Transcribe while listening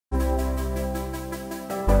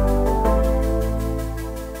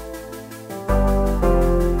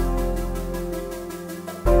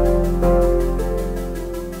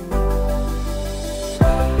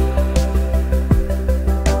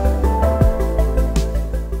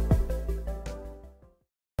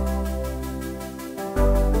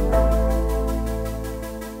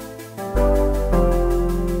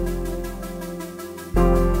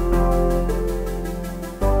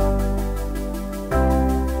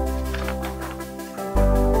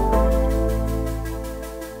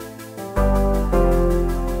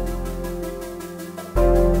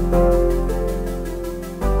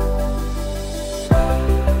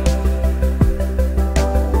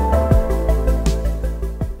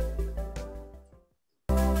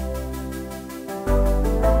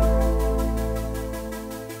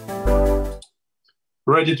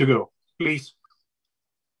Ready to go, please.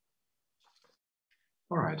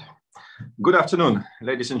 All right. Good afternoon,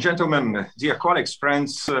 ladies and gentlemen, dear colleagues,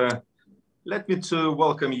 friends. Let me to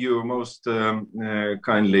welcome you most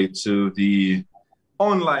kindly to the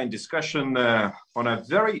online discussion on a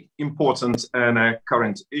very important and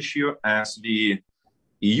current issue as the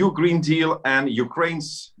EU Green Deal and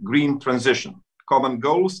Ukraine's green transition, common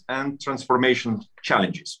goals and transformation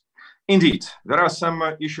challenges. Indeed, there are some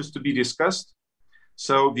issues to be discussed.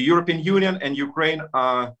 So the European Union and Ukraine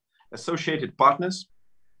are associated partners.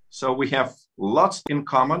 So we have lots in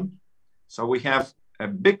common. So we have a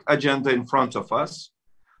big agenda in front of us,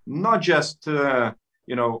 not just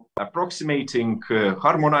approximating,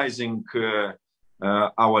 harmonizing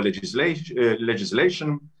our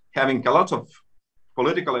legislation, having a lot of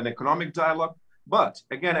political and economic dialogue, but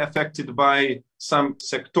again affected by some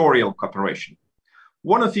sectorial cooperation.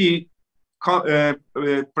 One of the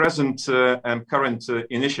present and current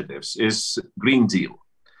initiatives is Green Deal.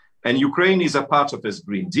 And Ukraine is a part of this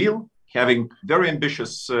Green Deal, having very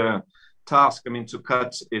ambitious task, to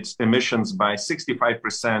cut its emissions by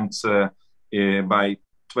 65% by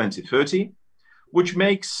 2030, which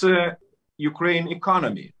makes Ukraine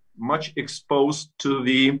economy much exposed to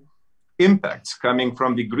the impacts coming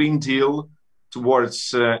from the Green Deal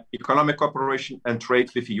towards economic cooperation and trade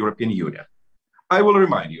with the European Union. I will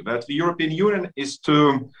remind you that the European Union is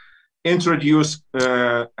to introduce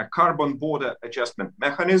a carbon border adjustment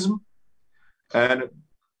mechanism. And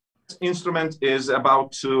this instrument is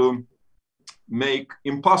about to make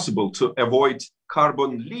impossible to avoid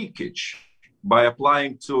carbon leakage by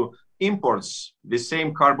applying to imports the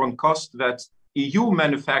same carbon cost that EU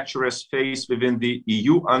manufacturers face within the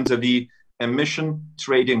EU under the emission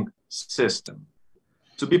trading system.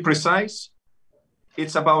 To be precise,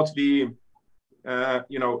 it's about the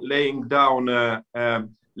laying down a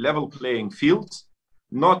level playing field,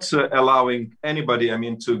 not allowing anybody,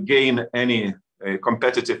 to gain any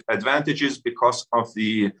competitive advantages because of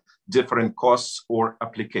the different costs or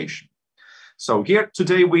application. So here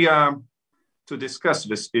today we are to discuss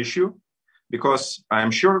this issue because I'm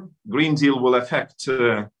sure Green Deal will affect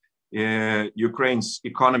Ukraine's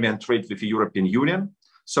economy and trade with the European Union.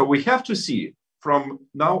 So we have to see from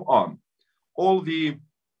now on all the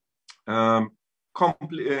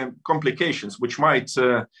complications which might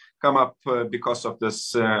come up because of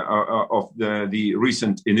this of the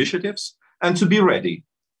recent initiatives, and to be ready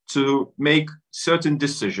to make certain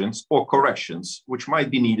decisions or corrections which might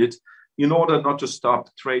be needed in order not to stop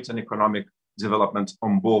trade and economic development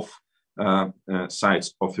on both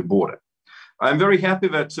sides of the border. I'm very happy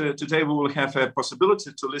that today we will have a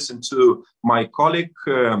possibility to listen to my colleague,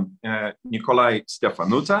 Nicolae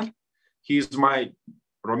Stefanuta. He is my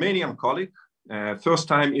Romanian colleague, first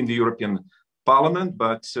time in the European Parliament,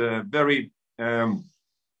 but very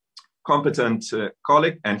competent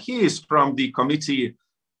colleague. And he is from the Committee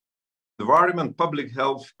Environment, Public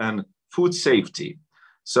Health and Food Safety.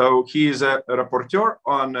 So he is a rapporteur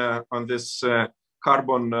on this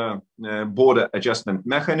carbon border adjustment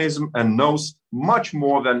mechanism and knows much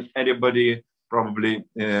more than anybody probably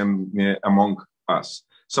among us.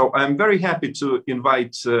 So I'm very happy to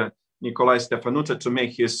invite Nicolae Stefanuta to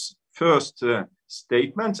make his first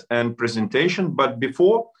statement and presentation. But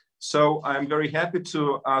before, so I'm very happy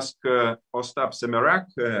to ask Ostap Semerak,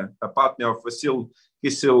 a partner of Vasil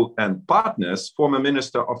Kisil and Partners, former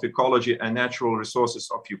Minister of Ecology and Natural Resources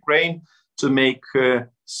of Ukraine, to make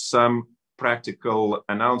some practical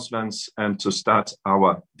announcements and to start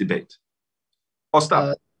our debate.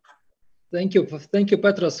 Ostap. Thank you,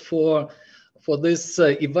 Petras, for this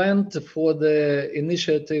event, for the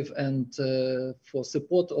initiative, and for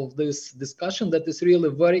support of this discussion that is really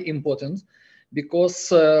very important,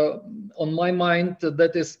 because on my mind,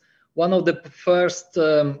 that is one of the first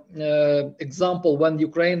example when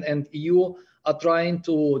Ukraine and EU are trying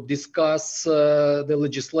to discuss the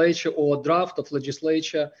legislature or draft of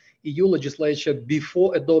legislature, EU legislature,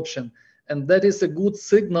 before adoption. And that is a good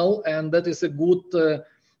signal, and that is a good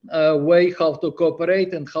way how to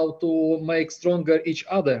cooperate and how to make stronger each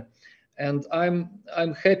other. And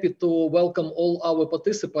I'm happy to welcome all our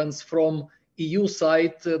participants from EU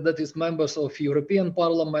side, that is members of European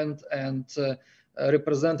Parliament and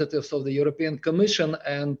representatives of the European Commission,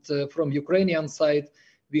 and from Ukrainian side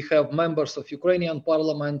we have members of Ukrainian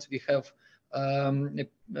Parliament, we have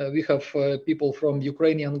people from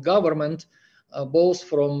Ukrainian government, both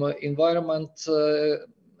from Environment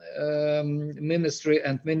Ministry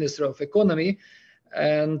and Ministry of Economy,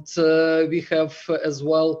 and we have as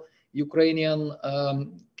well Ukrainian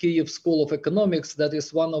Kyiv School of Economics, that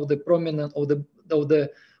is one of the prominent of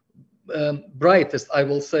the brightest, I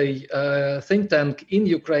will say, think tank in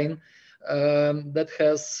Ukraine that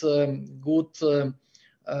has good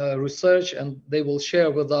research, and they will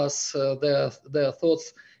share with us their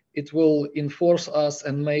thoughts. It will enforce us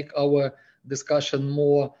and make our discussion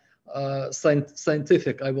more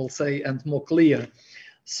scientific, I will say, and more clear.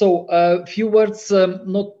 So a few words,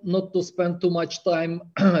 not to spend too much time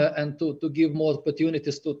and to give more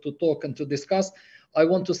opportunities to talk and to discuss. I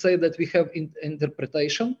want to say that we have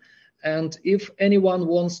interpretation, and if anyone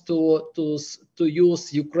wants to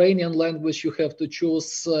use Ukrainian language, you have to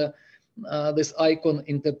choose this icon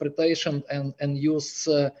interpretation and use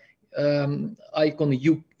icon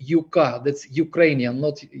UK. That's Ukrainian,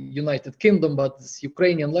 not United Kingdom, but it's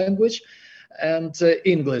Ukrainian language, and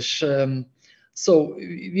English. So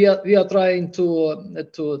we are trying to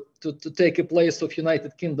take a place of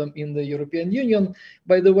United Kingdom in the European Union,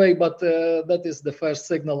 by the way, but that is the first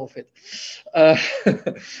signal of it.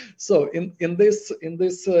 So in this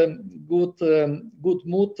good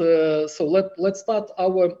mood, so let's start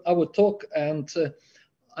our talk. And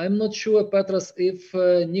I'm not sure, Petras, if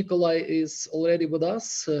Nikolai is already with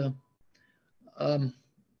us,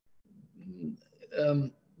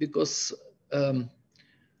 because.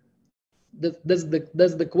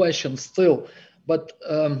 That's the question still, but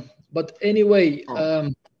anyway,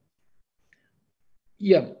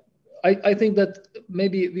 yeah, I think that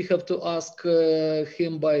maybe we have to ask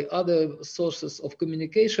him by other sources of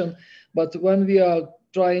communication. But when we are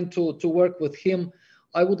trying to work with him,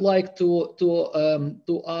 I would like to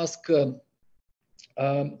ask to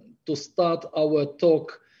start our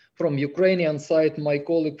talk from Ukrainian side. My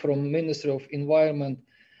colleague from Ministry of Environment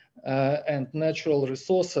and Natural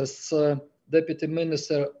Resources, Deputy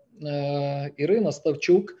Minister Irina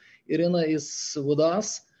Stavchuk. Irina is with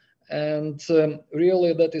us, and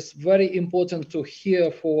really that is very important to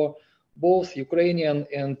hear for both Ukrainian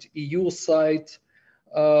and EU side.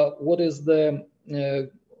 Where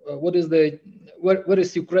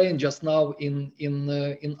is Ukraine just now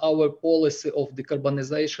in our policy of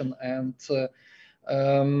decarbonization, and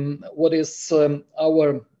what is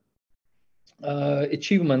our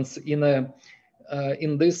achievements in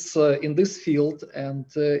this field. And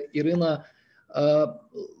Irina,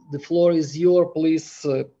 the floor is yours.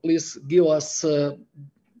 Please give us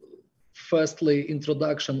firstly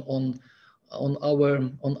introduction on our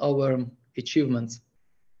achievements.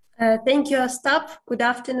 Thank you, Ostap. Good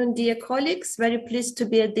afternoon, dear colleagues. Very pleased to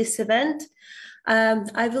be at this event.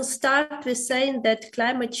 I will start with saying that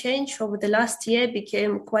climate change over the last year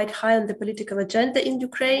became quite high on the political agenda in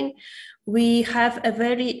Ukraine. We have a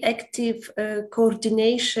very active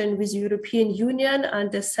coordination with the European Union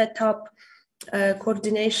and the set up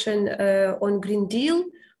coordination on Green Deal,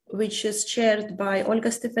 which is chaired by Olga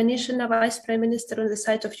Stefanishyna, Vice Prime Minister on the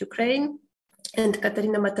side of Ukraine, and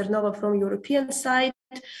Katerina Maternova from European side.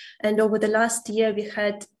 And over the last year, we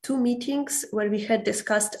had 2 meetings where we had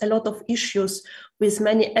discussed a lot of issues with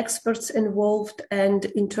many experts involved, and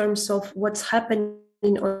in terms of what's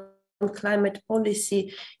happening on climate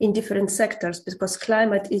policy in different sectors, because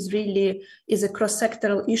climate is a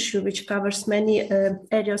cross-sectoral issue which covers many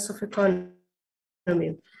areas of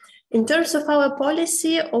economy. In terms of our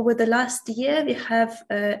policy, over the last year, we have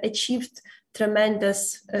achieved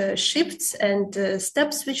tremendous shifts and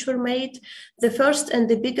steps which were made. The first and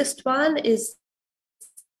the biggest one is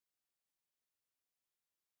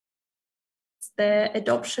the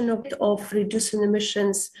adoption of reducing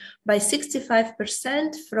emissions by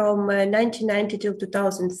 65% from 1990 till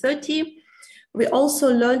 2030. We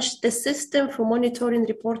also launched the system for monitoring,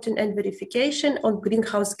 reporting, and verification on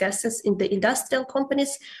greenhouse gases in the industrial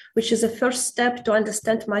companies, which is a first step to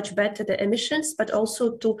understand much better the emissions, but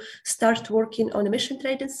also to start working on emission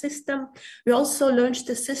trading system. We also launched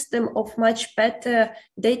a system of much better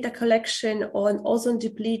data collection on ozone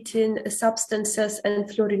depleting substances and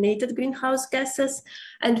fluorinated greenhouse gases.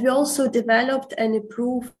 And we also developed and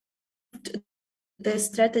improved the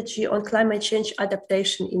strategy on climate change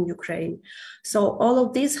adaptation in Ukraine. So all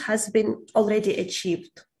of this has been already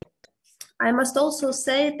achieved. I must also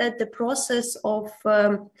say that the process of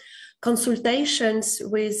consultations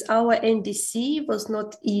with our NDC was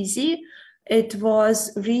not easy. It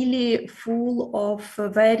was really full of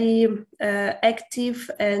very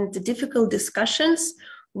active and difficult discussions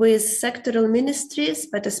with sectoral ministries,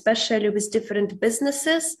 but especially with different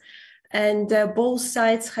businesses. And both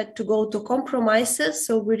sides had to go to compromises.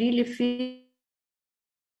 So we really feel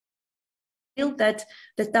that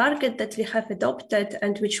the target that we have adopted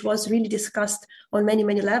and which was really discussed on many,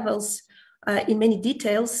 many levels in many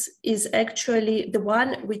details is actually the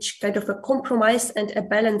one which kind of a compromise and a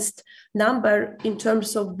balanced number in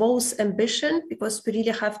terms of both ambition, because we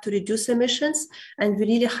really have to reduce emissions and we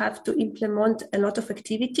really have to implement a lot of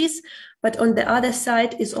activities, but on the other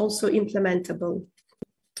side is also implementable.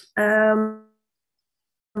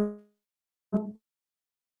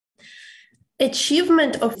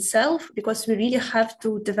 Achievement of itself, because we really have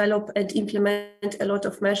to develop and implement a lot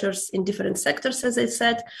of measures in different sectors, as I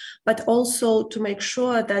said, but also to make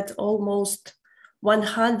sure that almost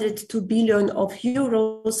 102 billion of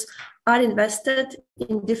euros are invested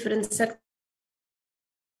in different sectors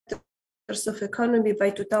of economy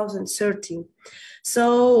by 2030.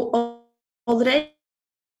 So already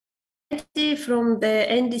from the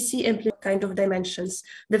NDC kind of dimensions.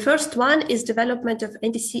 The first one is development of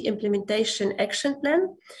NDC implementation action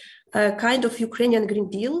plan, a kind of Ukrainian Green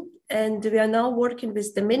Deal. And we are now working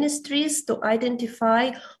with the ministries to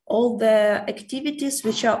identify all the activities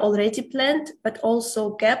which are already planned, but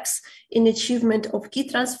also gaps in achievement of key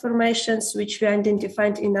transformations which we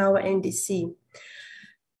identified in our NDC.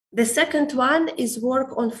 The second one is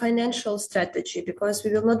work on financial strategy, because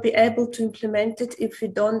we will not be able to implement it if we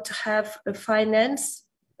don't have a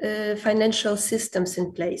financial systems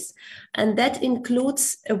in place. And that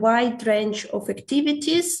includes a wide range of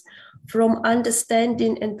activities, from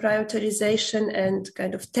understanding and prioritization and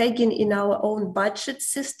kind of tagging in our own budget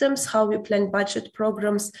systems, how we plan budget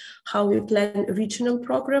programs, how we plan regional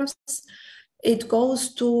programs. It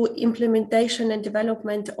goes to implementation and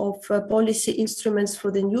development of policy instruments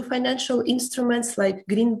for the new financial instruments like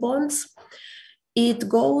green bonds. It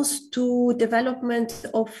goes to development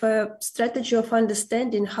of a strategy of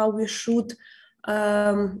understanding how we should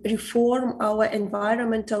reform our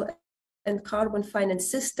environmental and carbon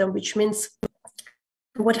finance system, which means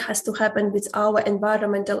what has to happen with our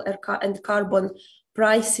environmental and carbon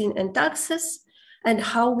pricing and taxes, and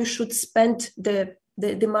how we should spend the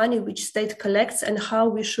money which state collects, and how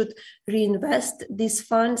we should reinvest these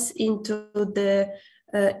funds into the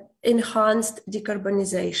enhanced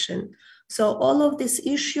decarbonization. So all of these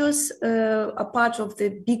issues are part of the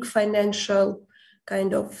big financial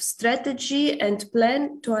kind of strategy and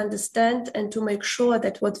plan to understand and to make sure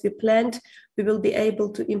that what we planned, we will be able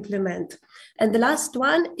to implement. And the last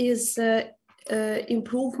one is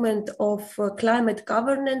improvement of climate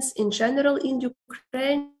governance in general in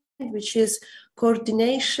Ukraine, which is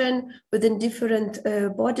coordination within different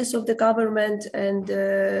bodies of the government, and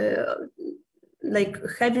like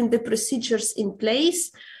having the procedures in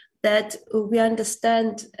place that we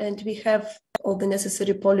understand, and we have all the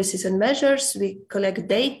necessary policies and measures. We collect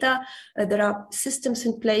data. There are systems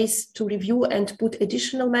in place to review and put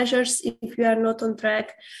additional measures if we are not on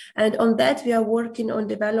track. And on that, we are working on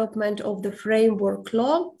development of the framework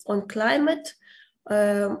law on climate,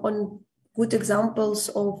 on good examples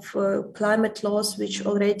of climate laws which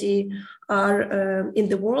already are in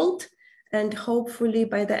the world. And hopefully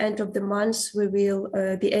by the end of the month, we will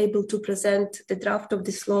be able to present the draft of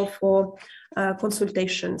this law for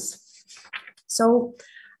consultations. So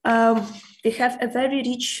we have a very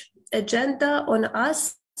rich agenda on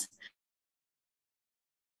us.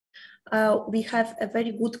 We have a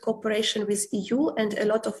very good cooperation with EU and a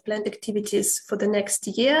lot of planned activities for the next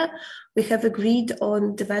year. We have agreed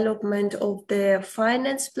on development of the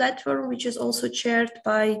finance platform, which is also chaired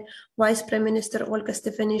by Vice Prime Minister Olga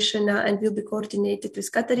Stefanishyna and will be coordinated with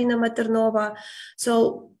Katarina Maternova.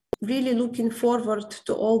 So really looking forward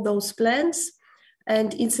to all those plans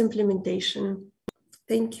and its implementation.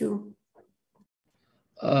 Thank you.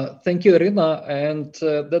 Thank you, Irina, and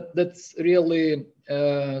that's really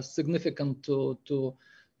significant to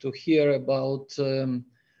hear about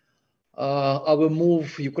our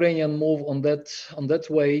move, Ukrainian move on that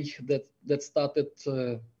way that started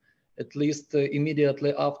at least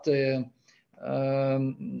immediately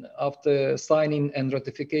after signing and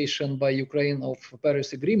ratification by Ukraine of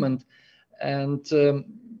Paris Agreement. And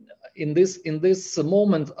in this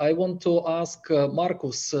moment, I want to ask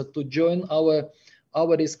Markus to join our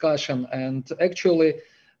discussion. And actually,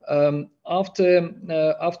 after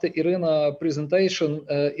Irina's presentation,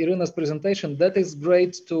 that is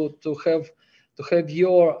great to have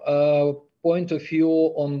your point of view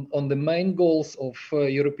on the main goals of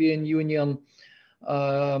European Union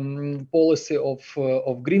policy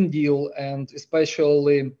of Green Deal, and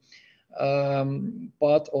especially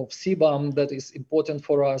part of CBAM that is important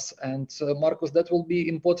for us. And Markus, that will be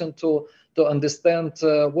important to understand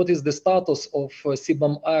what is the status of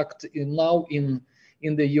CBAM Act now in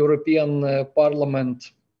the European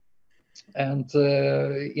Parliament and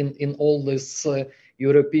in all this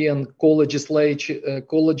European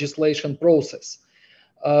co-legislation process.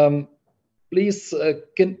 please,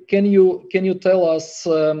 can you tell us,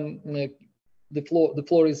 the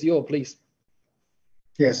floor is yours, please.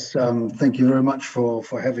 Yes, thank you very much for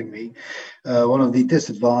having me. One of the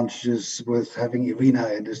disadvantages with having Irina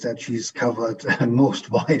in is that she's covered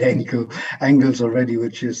most wide angles already,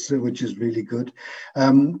 which is really good.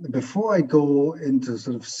 Before I go into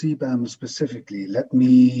sort of CBAM specifically, let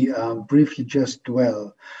me briefly just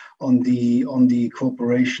dwell on the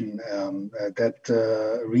cooperation that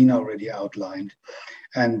Irina already outlined,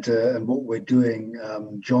 and what we're doing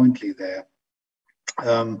jointly there.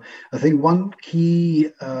 I think one key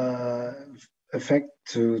effect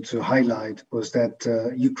to highlight was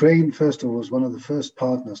that Ukraine, first of all, was one of the first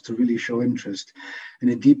partners to really show interest in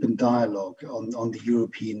a deepened dialogue on the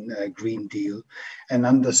European Green Deal, and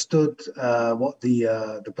understood what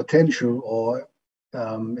the potential, or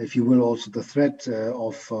if you will, also the threat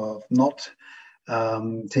of not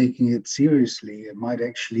taking it seriously, it might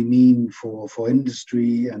actually mean for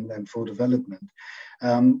industry and for development.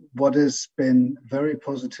 What has been very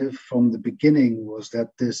positive from the beginning was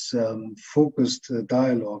that this focused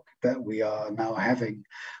dialogue that we are now having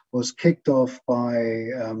was kicked off by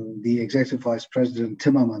the Executive Vice President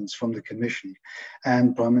Timmermans from the Commission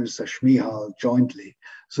and Prime Minister Shmyhal jointly.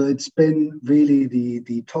 So it's been really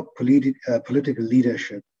the top political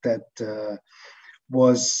leadership that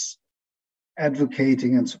was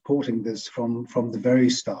advocating and supporting this from the very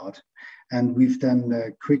start. And we've then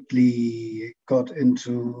quickly got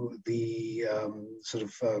into the sort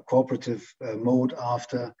of cooperative mode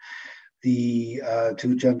after the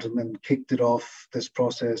two gentlemen kicked it off, this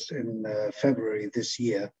process, in February this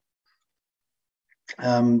year.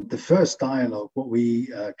 The first dialogue, what we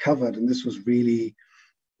covered, and this was really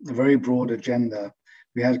a very broad agenda.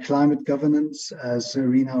 We had climate governance, as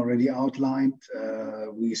Irina already outlined.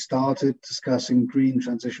 We started discussing green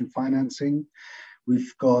transition financing.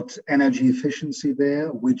 We've got energy efficiency there,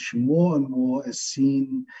 which more and more is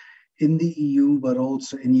seen in the EU, but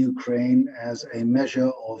also in Ukraine, as a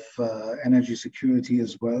measure of energy security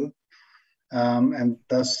as well, and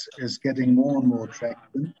thus is getting more and more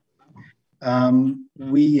traction.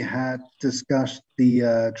 We had discussed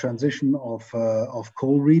the transition of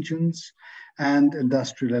coal regions and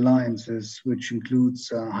industrial alliances, which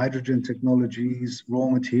includes hydrogen technologies, raw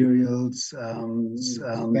materials,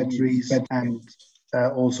 batteries, and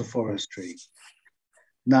also forestry.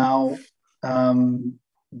 Now,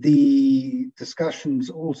 the discussions,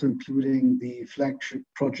 also including the flagship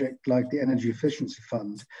project like the Energy Efficiency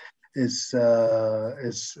Fund, is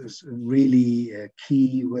really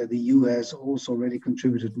key, where the EU has also already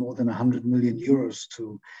contributed more than 100 million euros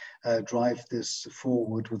to drive this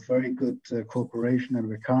forward with very good cooperation. And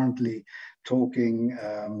we're currently talking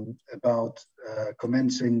about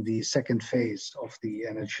commencing the second phase of the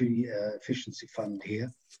Energy Efficiency Fund here.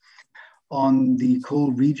 On the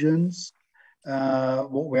coal regions,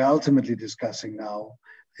 what we're ultimately discussing now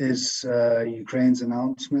is Ukraine's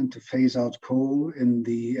announcement to phase out coal in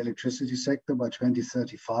the electricity sector by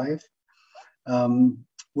 2035,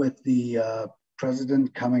 with the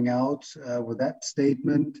president coming out with that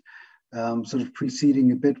statement, sort of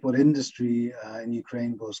preceding a bit what industry in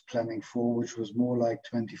Ukraine was planning for, which was more like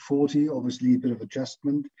 2040. Obviously, a bit of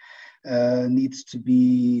adjustment needs to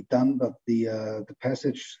be done, but the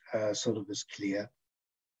passage sort of is clear.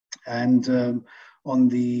 And on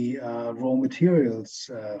the raw materials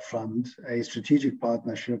front, a strategic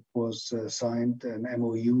partnership was signed, an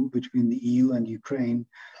MOU between the EU and Ukraine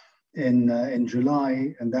in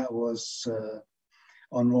July, and that was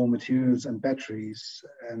on raw materials and batteries,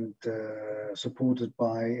 and supported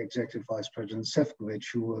by Executive Vice President Šefčovič,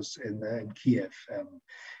 who was in Kiev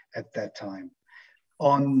at that time.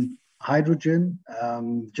 On hydrogen,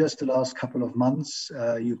 just the last couple of months,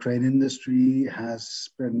 Ukraine industry has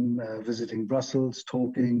been visiting Brussels,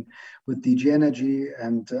 talking with DG Energy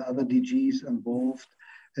and other DGs involved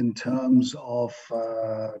in terms of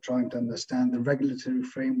trying to understand the regulatory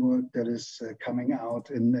framework that is coming out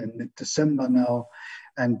in mid-December now,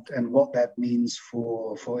 and what that means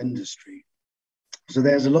for industry. So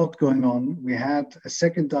there's a lot going on. We had a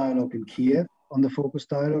second dialogue in Kiev on the focus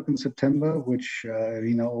dialogue in September, which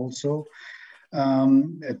Irina also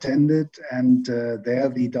attended, and there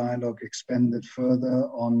the dialogue expanded further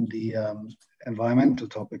on the environmental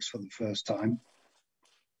topics for the first time.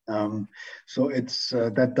 So it's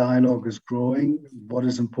that dialogue is growing. What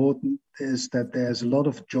is important is that there's a lot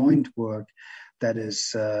of joint work that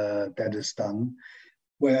is done,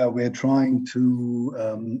 where we're trying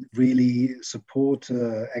to really support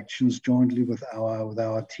actions jointly with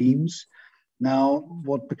our teams. Now,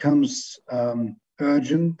 what becomes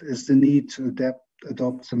urgent is the need to adapt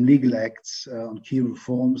adopt some legal acts on key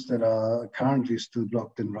reforms that are currently still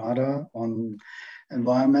blocked in RADA, on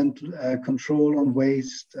environmental control on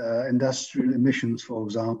waste, industrial emissions, for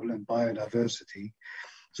example, and biodiversity.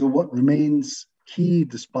 So what remains key,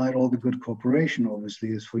 despite all the good cooperation, obviously,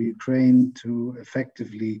 is for Ukraine to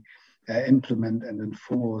effectively implement and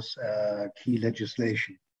enforce key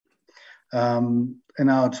legislation. In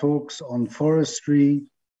our talks on forestry,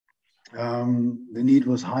 the need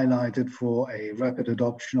was highlighted for a rapid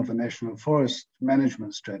adoption of a national forest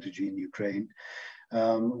management strategy in Ukraine,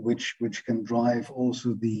 which can drive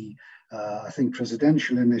also the, I think,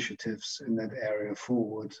 presidential initiatives in that area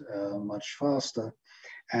forward much faster,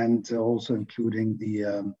 and also including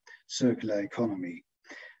the circular economy.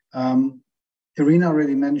 Irina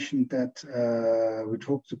already mentioned that we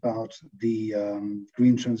talked about the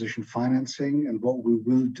green transition financing, and what we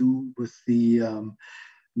will do with the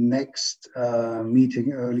next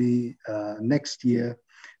meeting early next year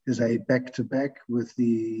is a back-to-back with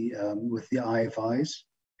the IFIs,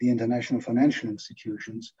 the international financial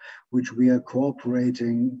institutions, which we are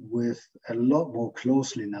cooperating with a lot more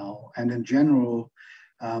closely now. And in general,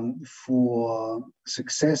 for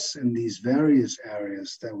success in these various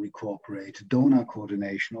areas that we cooperate, donor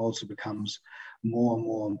coordination also becomes more and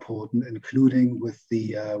more important, including with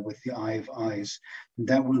the IFIs.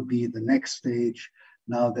 That will be the next stage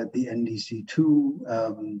now that the NDC2,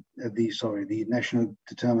 the National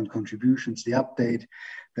Determined Contributions, the update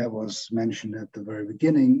that was mentioned at the very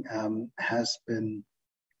beginning, has been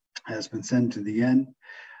sent to the end.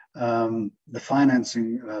 The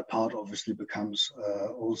financing part obviously becomes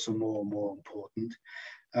also more and more important.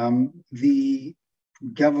 The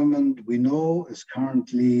government, we know, is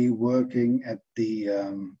currently working at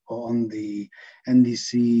on the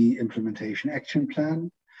NDC implementation action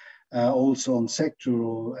plan, also on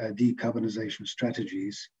sectoral decarbonization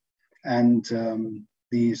strategies, and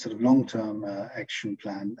the sort of long-term action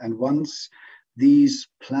plan. And once these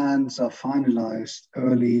plans are finalized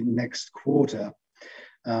early next quarter,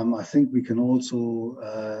 I think we can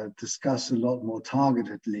also discuss a lot more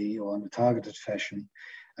targetedly, or in a targeted fashion,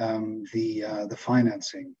 the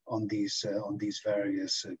financing on these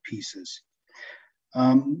various pieces.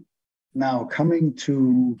 Now, coming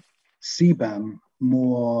to CBAM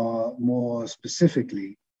more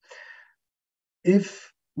specifically,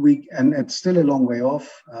 if we, and it's still a long way off,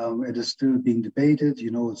 it is still being debated.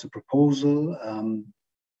 You know, it's a proposal.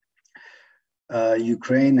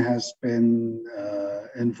 Ukraine has been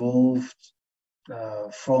involved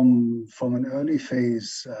from an early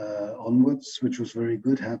phase onwards, which was very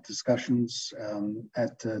good. Had discussions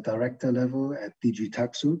at director level at DG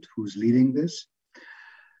Taxud, who's leading this.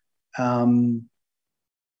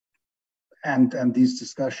 And these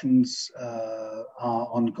discussions are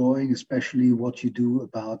ongoing, especially what you do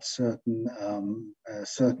about certain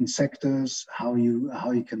sectors, how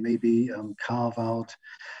you can maybe carve out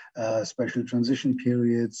special transition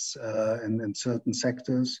periods in certain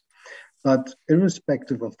sectors. But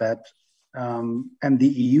irrespective of that, and the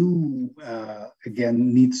EU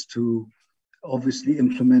again needs to obviously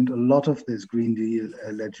implement a lot of this Green Deal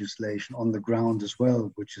legislation on the ground as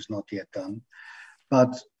well, which is not yet done.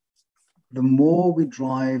 But the more we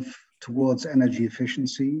drive towards energy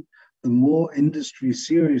efficiency, the more industry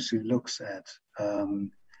seriously looks at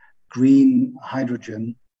green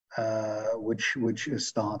hydrogen, which is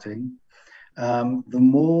starting, the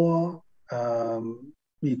more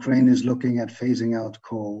Ukraine is looking at phasing out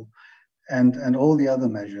coal and all the other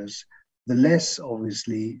measures, the less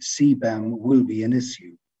obviously CBAM will be an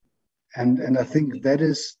issue. And I think that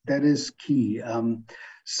is key.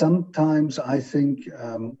 Sometimes I think,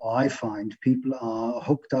 or I find, people are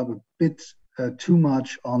hooked up a bit too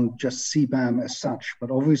much on just CBAM as such,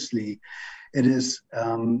 but obviously it is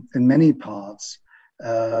in many parts,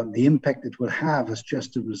 the impact it will have is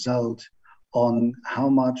just a result on how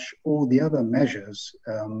much all the other measures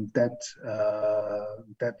that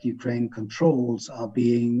Ukraine controls are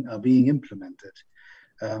being implemented.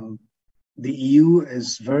 The EU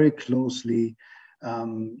is very closely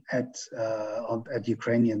at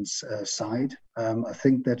Ukrainians' side. I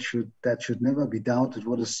think that should never be doubted.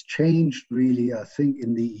 What has changed really, I think,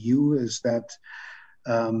 in the EU is that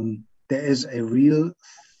there is a real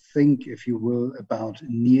think, if you will, about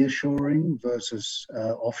nearshoring versus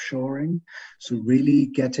offshoring. So really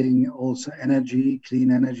getting also energy,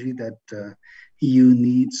 clean energy that EU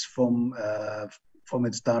needs from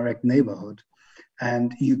its direct neighborhood.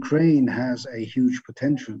 And Ukraine has a huge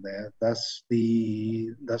potential there. That's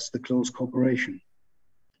the close cooperation.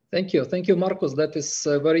 Thank you, Marcus. That is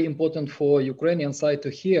very important for Ukrainian side to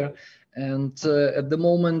hear. And at the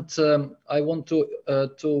moment, I want to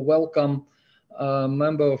welcome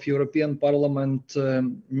member of European Parliament,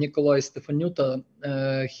 Nikolai Stefanuta.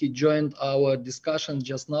 He joined our discussion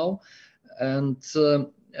just now, and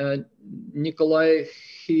Nikolai,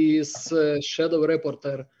 he is shadow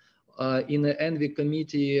rapporteur in the ENVI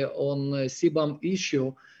committee on CBAM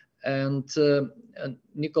issue. And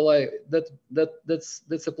Nikolai,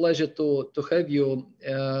 that's a pleasure to have you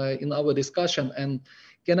in our discussion. And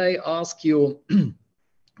can I ask you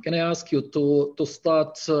to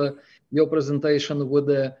start your presentation with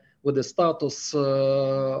the status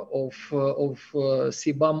of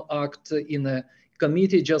CBAM Act in a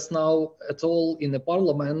committee just now at all in the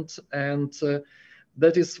Parliament, and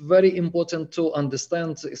that is very important to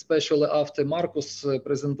understand, especially after Markus'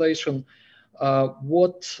 presentation.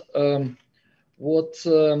 What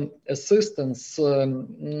assistance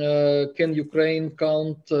can Ukraine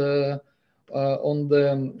count on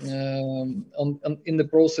in the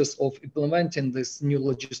process of implementing this new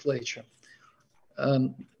legislation?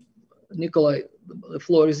 Nikolai, the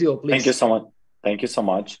floor is yours, please. Thank you so much. Thank you so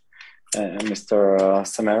much, Mr.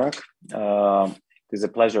 Semerak. It is a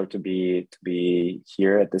pleasure to be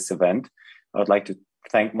here at this event. I would like to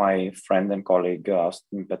thank my friend and colleague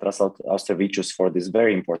Petras Austrevicius for this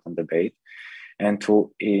very important debate, and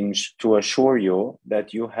to assure you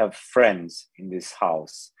that you have friends in this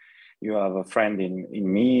house. You have a friend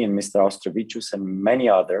in me and Mr. Austrevicius and many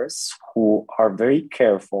others who are very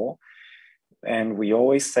careful. And we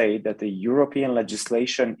always say that the European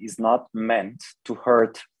legislation is not meant to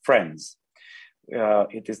hurt friends.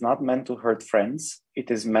 It is not meant to hurt friends.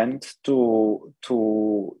 It is meant to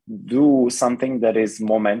do something that is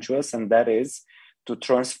momentous, and that is to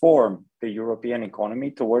transform the European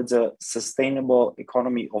economy towards a sustainable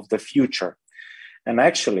economy of the future. And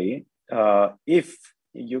actually, if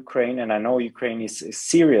Ukraine, and I know Ukraine is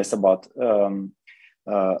serious about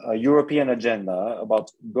a European agenda,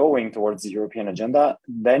 about going towards the European agenda,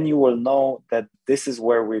 then you will know that this is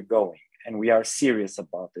where we're going, and we are serious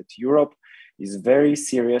about it. Europe is very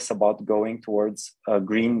serious about going towards a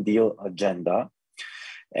Green Deal agenda.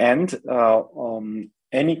 And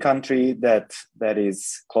any country that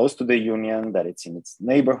is close to the Union, that it's in its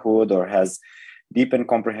neighborhood or has deep and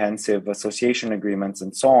comprehensive association agreements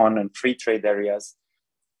and so on, and free trade areas,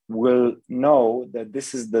 will know that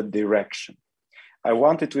this is the direction. I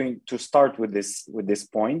wanted to start with this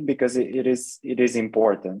point because it is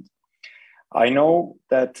important. I know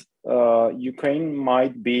that Ukraine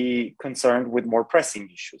might be concerned with more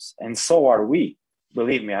pressing issues, and so are we.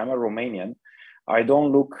 Believe me, I'm a Romanian. I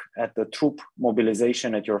don't look at the troop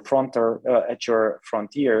mobilization at your frontier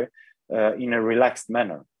in a relaxed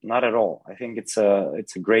manner. Not at all. I think it's a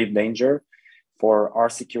grave danger for our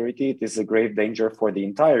security. It is a grave danger for the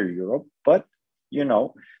entire Europe. But you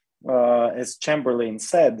know, as Chamberlain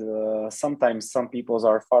said, sometimes some peoples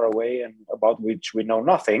are far away and about which we know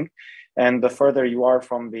nothing. And the further you are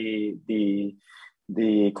from the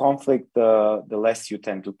conflict, the less you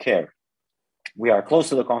tend to care. We are close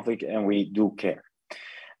to the conflict and we do care.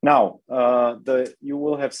 Now, you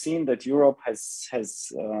will have seen that Europe has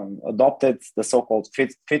adopted the so-called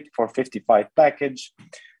Fit for 55 package.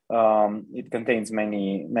 It contains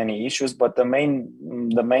many issues, but the main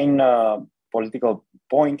political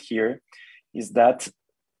point here is that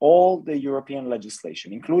all the European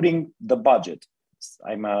legislation, including the budget,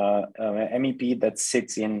 I'm a MEP that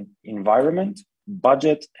sits in environment,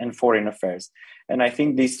 budget, and foreign affairs. And I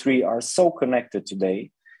think these three are so connected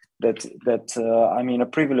today that I'm in a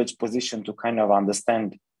privileged position to kind of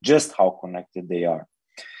understand just how connected they are.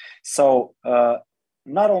 So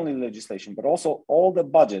not only legislation, but also all the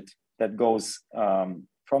budget that goes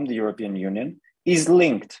from the European Union is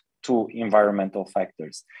linked to environmental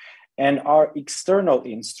factors. And our external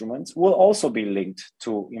instruments will also be linked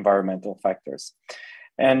to environmental factors.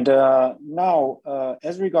 And now,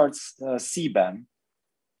 as regards CBAM,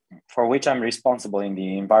 for which I'm responsible in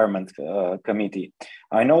the Environment Committee,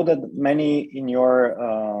 I know that many in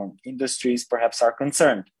your industries perhaps are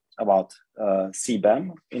concerned about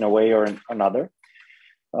CBAM in a way or another.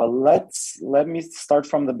 Let me start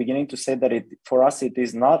from the beginning to say that for us, it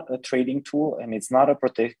is not a trading tool and it's not a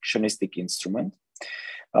protectionistic instrument.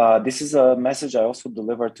 This is a message I also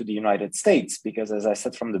deliver to the United States, because as I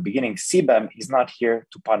said from the beginning, CBAM is not here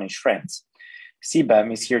to punish friends.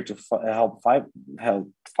 CBAM is here to help fight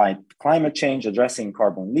climate change, addressing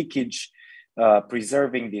carbon leakage,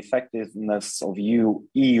 preserving the effectiveness of EU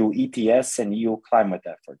ETS and EU climate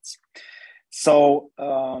efforts. So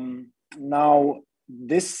now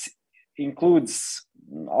this includes,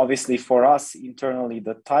 obviously for us internally,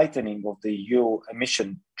 the tightening of the EU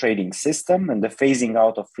emission trading system and the phasing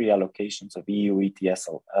out of free allocations of EU ETS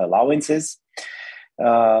allowances.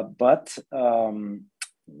 But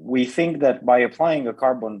we think that by applying a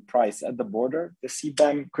carbon price at the border, the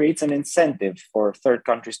CBAM creates an incentive for third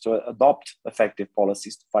countries to adopt effective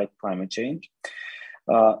policies to fight climate change.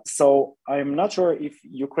 So I'm not sure if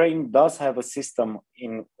Ukraine does have a system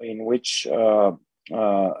in which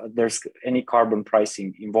there's any carbon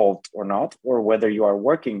pricing involved or not, or whether you are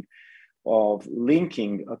working of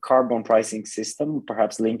linking a carbon pricing system,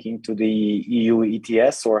 perhaps linking to the EU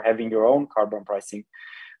ETS or having your own carbon pricing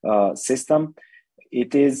system.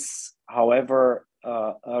 It is, however,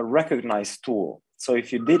 a recognized tool. So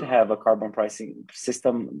if you did have a carbon pricing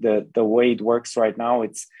system, the way it works right now,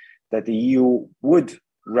 it's that the EU would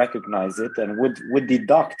recognize it and would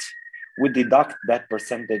deduct that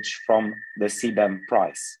percentage from the CBAM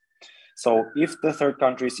price. So if the third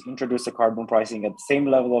countries introduce a carbon pricing at the same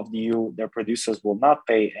level of the EU, their producers will not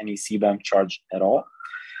pay any CBAM charge at all,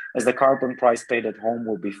 as the carbon price paid at home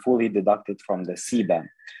will be fully deducted from the CBAM.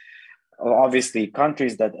 Obviously,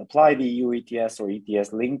 countries that apply the EU ETS or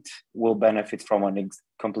ETS linked will benefit from a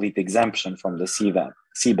complete exemption from the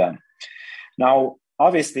CBAM. Now,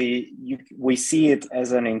 obviously, we see it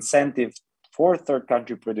as an incentive for third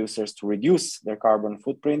country producers to reduce their carbon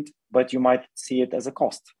footprint, but you might see it as a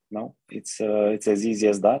cost. No, it's as easy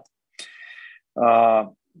as that.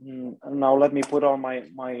 Now let me put on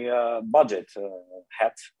my budget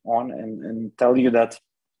hat on and tell you that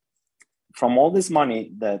from all this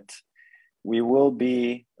money that we will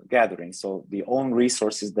be gathering, so the own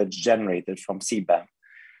resources that's generated from CBAM,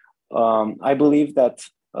 I believe that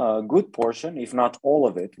a good portion, if not all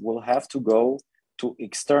of it, will have to go to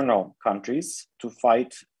external countries to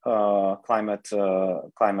fight climate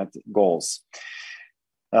goals.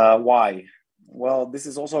 Why? Well, this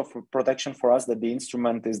is also for protection for us that the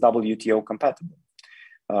instrument is WTO compatible,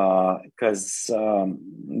 because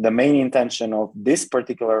the main intention of this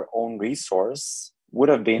particular own resource would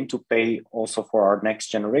have been to pay also for our next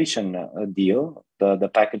generation deal, the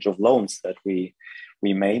package of loans that we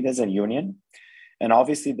made as a union. And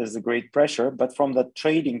obviously there's a great pressure, but from the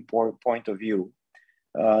trading point of view,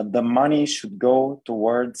 the money should go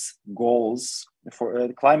towards goals for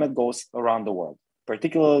climate goals around the world,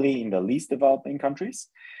 particularly in the least developing countries.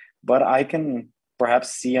 But I can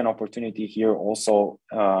perhaps see an opportunity here also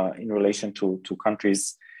in relation to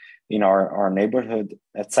countries in our neighborhood,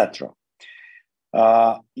 etc.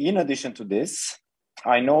 In addition to this,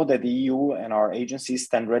 I know that the EU and our agencies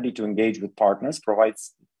stand ready to engage with partners,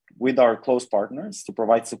 with our close partners to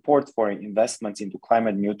provide support for investments into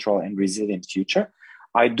climate neutral and resilient future.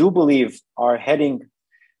 I do believe our heading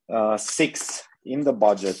 6 in the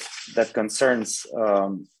budget that concerns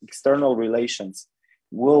external relations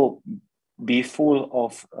will be full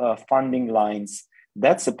of funding lines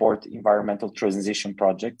that support environmental transition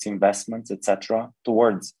projects, investments, etc.,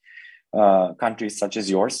 towards countries such as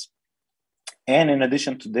yours. And in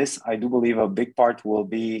addition to this, I do believe a big part will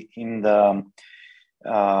be in the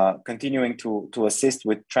continuing to assist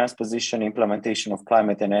with transposition implementation of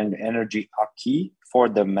climate and energy acquis for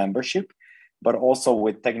the membership, but also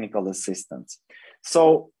with technical assistance.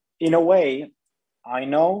 So in a way, I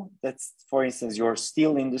know that, for instance, your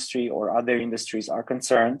steel industry or other industries are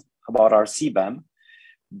concerned about our CBAM,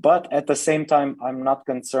 but at the same time, I'm not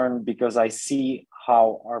concerned because I see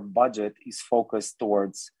how our budget is focused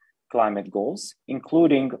towards climate goals,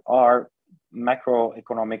 including our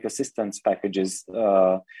macroeconomic assistance packages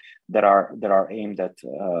that are aimed at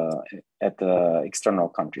external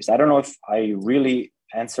countries. I don't know if I really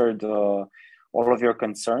answered all of your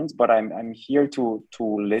concerns, but I'm here to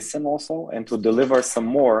listen also and to deliver some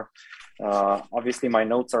more. Obviously, my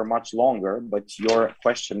notes are much longer, but your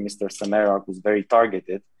question, Mr. Semerak, was very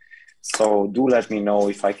targeted. So do let me know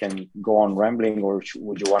if I can go on rambling, or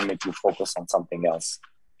would you want me to focus on something else?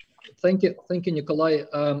 Thank you, Nikolai.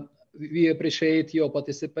 We appreciate your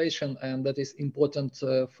participation, and that is important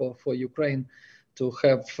for Ukraine to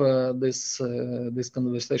have this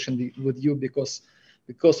conversation with you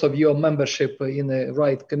because of your membership in the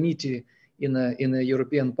right committee in the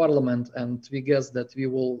European Parliament, and we guess that we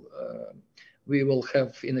will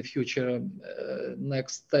have in the future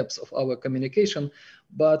next steps of our communication.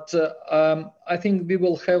 But I think we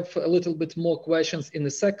will have a little bit more questions in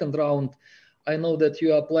the second round. I know that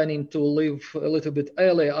you are planning to leave a little bit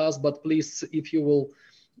early, but please, if you will.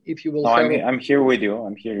 No, I'm here with you.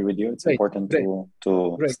 I'm here with you. It's great, important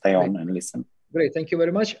to stay on and listen. Great, thank you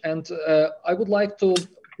very much. And I would like to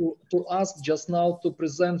ask just now to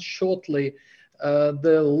present shortly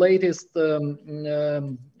the latest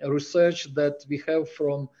research that we have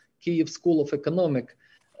from Kyiv School of Economics,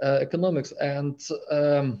 and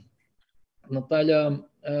Natalia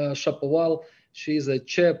Shapoval, she is a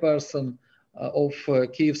chairperson of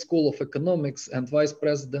Kyiv School of Economics and Vice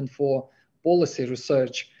President for Policy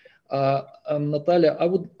Research. Natalia,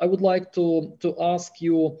 I would like to ask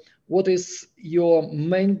you, what is your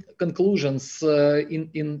main conclusions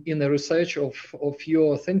in the research of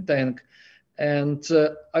your think tank? And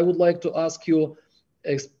I would like to ask you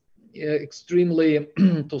extremely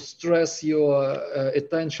to stress your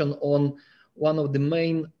attention on one of the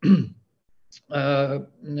main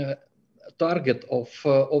target of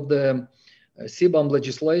the CBAM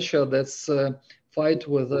legislation, that's fight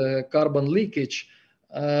with carbon leakage,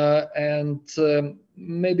 and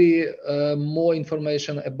maybe more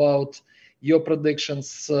information about your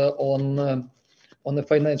predictions on the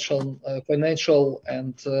financial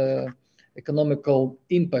and economical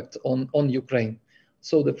impact on Ukraine.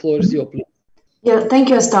 So the floor is yours, please. Yeah, thank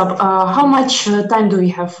you, Ostap. How much time do we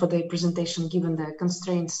have for the presentation, given the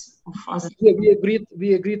constraints of other? Yeah,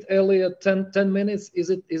 we agreed earlier 10 minutes. Is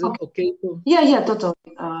it okay? Yeah, totally.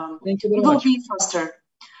 Thank you very much. It will much. be faster.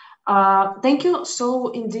 Thank you. So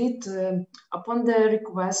indeed, upon the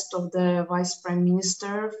request of the Vice Prime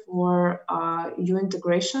Minister for EU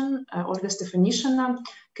integration, Olga Stefanishyna,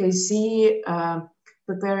 KC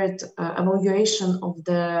prepared evaluation of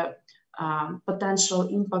the potential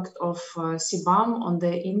impact of CBAM on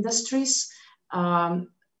the industries and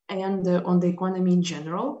on the economy in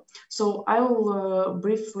general. So I will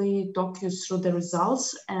briefly talk you through the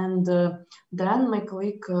results, and then my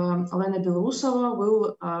colleague Elena Belousova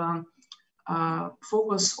will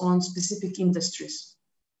focus on specific industries.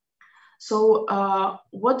 So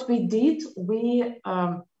what we did, we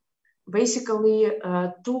basically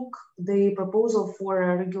took the proposal for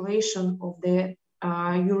a regulation of the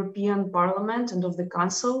European Parliament and of the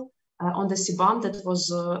Council on the CBAM that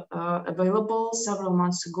was available several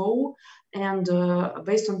months ago. And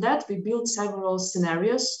based on that, we built several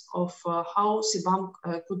scenarios of how CBAM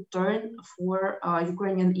could turn for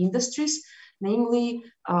Ukrainian industries, namely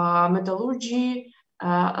metallurgy,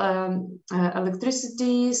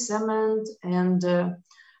 electricity, cement, and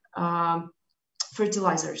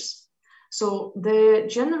fertilizers. So the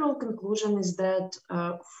general conclusion is that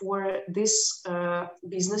for these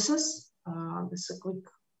businesses,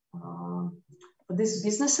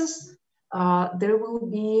 there will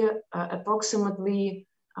be approximately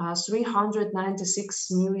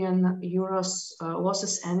 396 million euros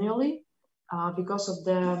losses annually because of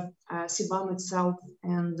the CBAM itself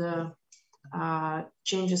and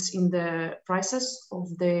changes in the prices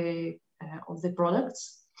of the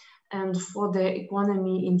products. And for the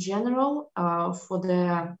economy in general, for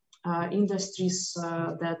the industries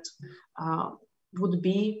that would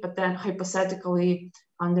be hypothetically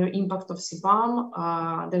under impact of CBAM,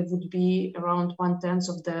 there would be around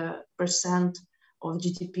 0.1% of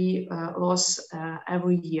GDP loss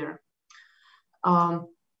every year.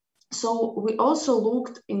 So we also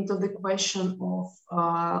looked into the question of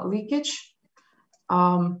leakage.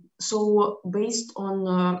 So based on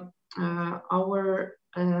our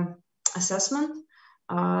assessment,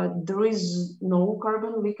 there is no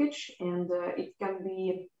carbon leakage, and it can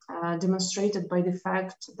be demonstrated by the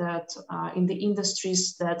fact that in the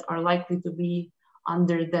industries that are likely to be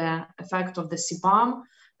under the effect of the CBAM,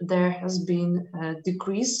 there has been a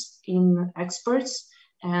decrease in exports,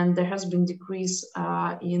 and there has been decrease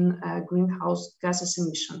in greenhouse gases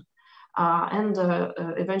emission. And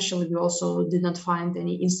eventually, we also did not find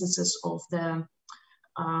any instances of the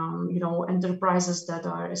enterprises that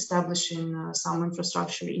are establishing some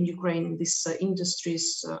infrastructure in Ukraine in these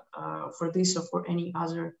industries for this or for any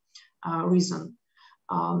other reason.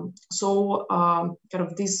 So kind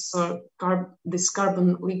of this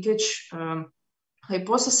carbon leakage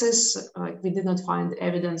hypothesis, we did not find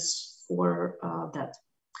evidence for that.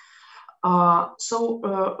 So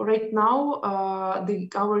right now,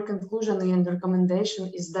 our conclusion and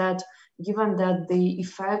recommendation is that given that the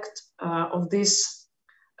effect of this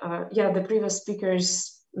the previous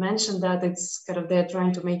speakers mentioned that it's kind of they're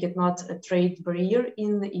trying to make it not a trade barrier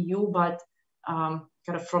in the EU, but kind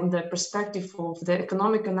of from the perspective of the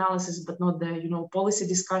economic analysis, but not the policy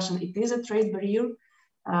discussion, it is a trade barrier.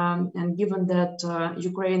 And given that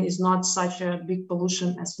Ukraine is not such a big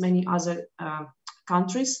pollution as many other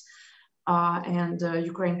countries, and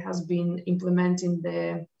Ukraine has been implementing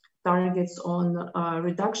the targets on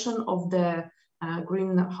reduction of the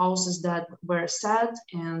greenhouses that were set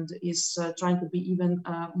and is trying to be even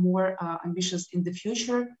more ambitious in the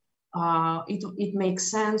future, it makes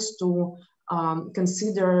sense to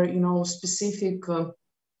consider, specific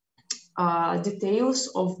details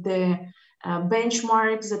of the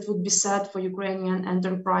benchmarks that would be set for Ukrainian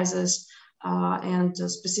enterprises, and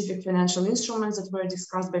specific financial instruments that were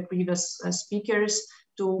discussed by previous speakers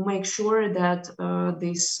to make sure that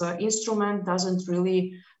this instrument doesn't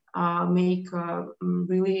really make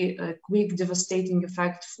really a quick devastating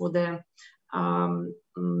effect for the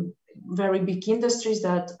very big industries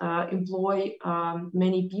that employ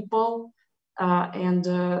many people and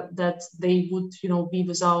that they would be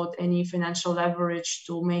without any financial leverage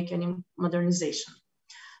to make any modernization.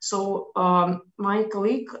 So my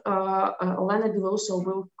colleague Elena Biloso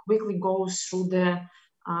will quickly go through the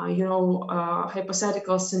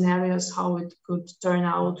hypothetical scenarios, how it could turn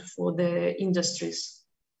out for the industries.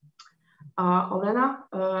 Elena,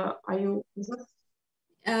 are you with us?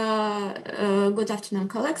 Good afternoon,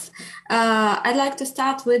 colleagues. I'd like to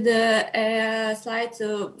start with a slight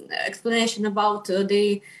explanation about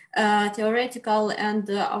the theoretical and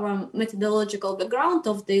our methodological background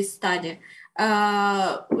of this study.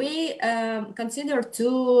 We consider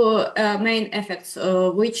two main effects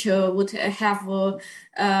which would have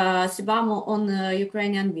CBAM on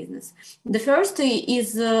Ukrainian business. The first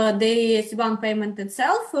is the CBAM payment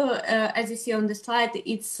itself. As you see on the slide,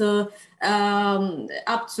 it's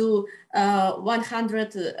up to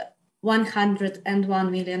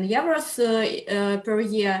 101 million euros per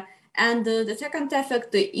year. And the second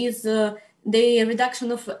effect is the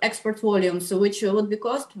reduction of export volumes, which would be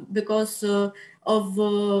caused because of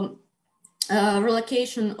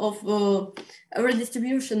relocation of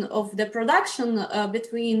redistribution of the production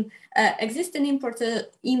between existing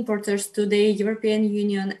importers to the European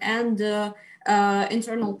Union and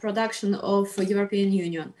internal production of European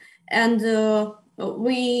Union. And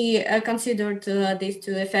we considered these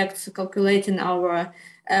two effects calculating our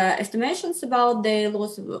estimations about the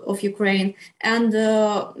loss of Ukraine, and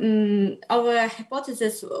our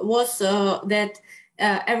hypothesis was that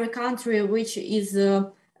every country which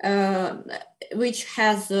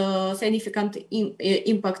has significant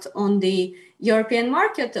impact on the European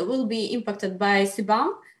market will be impacted by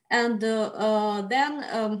CBAM, and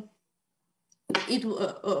then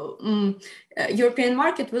European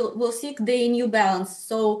market will seek the new balance.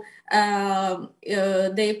 So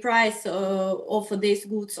the price of these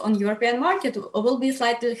goods on European market will be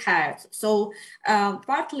slightly higher. So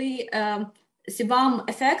partly CBAM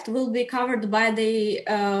effect will be covered by the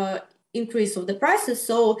increase of the prices.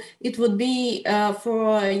 So it would be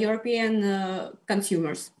for European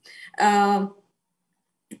consumers. And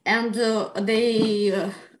the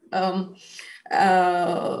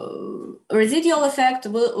residual effect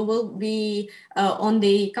will be on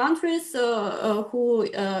the countries who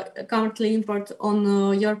currently import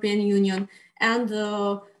on European Union, and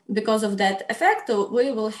because of that effect,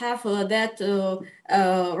 we will have that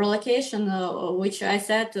relocation, which I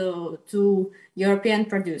said, to European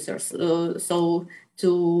producers, so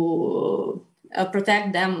to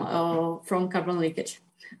protect them from carbon leakage.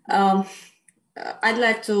 I'd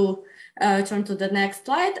like to turn to the next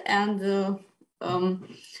slide and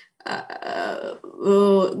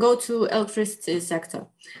go to electricity sector.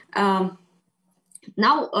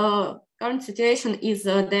 Now, current situation is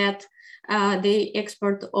that the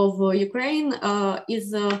export of Ukraine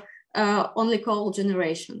is only coal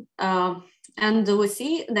generation. And we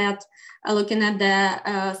see that looking at the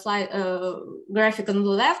slide graphic on the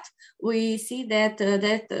left, we see that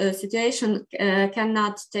that situation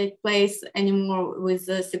cannot take place anymore with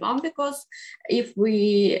CBAM, because if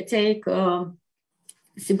we take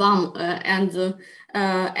CBAM and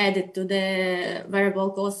add it to the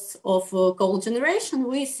variable costs of coal generation,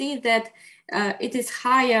 we see that it is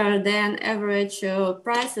higher than average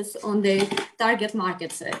prices on the target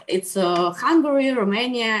markets. It's Hungary,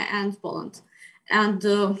 Romania, and Poland. And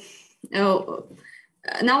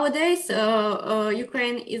nowadays,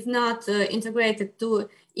 Ukraine is not integrated to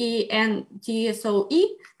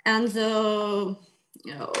ENTSO-E, and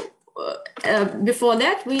before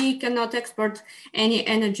that, we cannot export any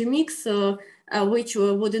energy mix, which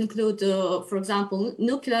would include, for example,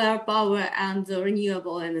 nuclear power and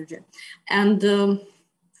renewable energy. And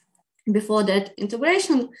before that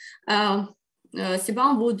integration,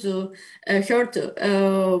 CBAM would hurt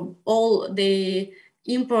all the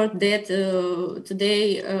import that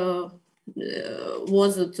today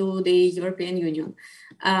was to the European Union.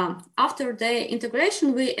 After the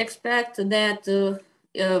integration, we expect that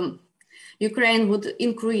Ukraine would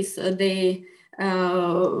increase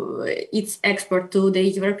its export to the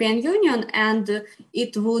European Union, and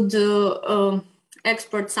it would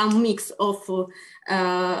export some mix of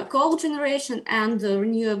coal generation and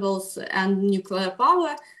renewables and nuclear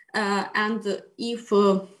power. And if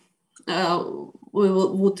we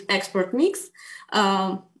would export mix,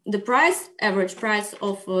 the average price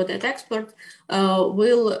of that export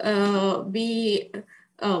will be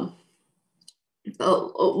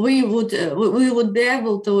we would be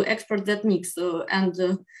able to export that mix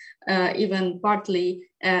and even partly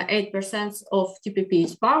 8% of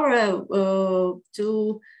TPP's power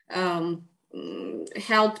to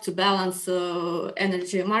help to balance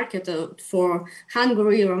energy market for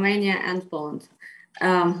Hungary, Romania, and Poland.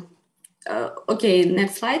 Okay,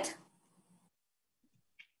 next slide.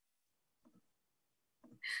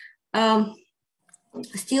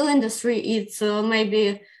 Steel industry is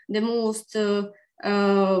maybe the most hurt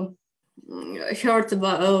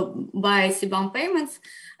by CBAM payments,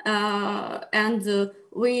 and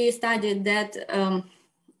we studied that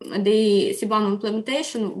the CBAM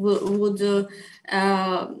implementation would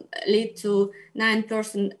lead to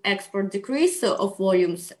 9% export decrease of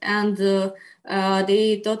volumes, and the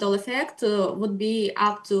total effect would be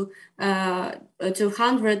up to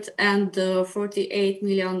 248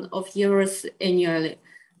 million of euros annually.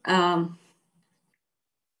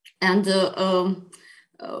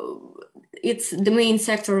 It's the main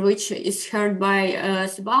sector which is hurt by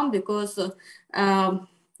CBAM because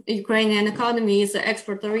Ukrainian economy is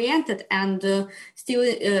export oriented, and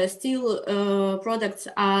steel products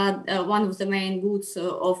are one of the main goods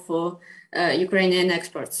of Ukrainian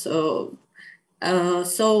exports. So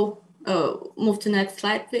move to next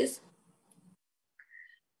slide, please.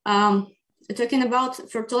 Talking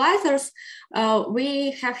about fertilizers,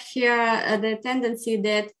 we have here the tendency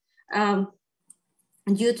that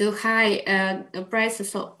due to high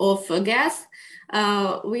prices of gas,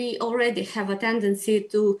 we already have a tendency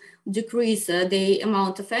to decrease the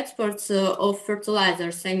amount of exports of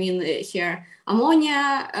fertilizers. I mean here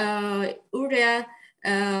ammonia, urea,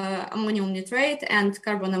 ammonium nitrate, and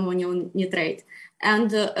carbon ammonium nitrate.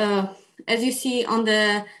 And as you see on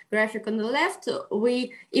the graphic on the left,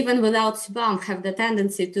 we, even without CBAM, have the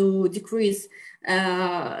tendency to decrease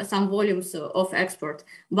some volumes of export.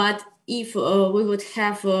 But if we would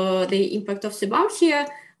have the impact of CBAM here,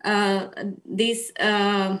 this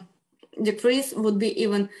decrease would be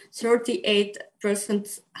even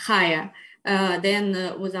 38% higher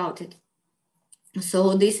than without it.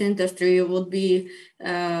 So this industry would be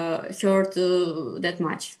hurt that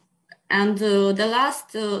much. And the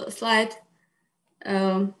last slide,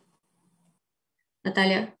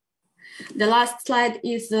 Natalia. The last slide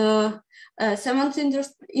is cement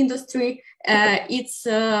industry. It's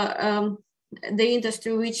the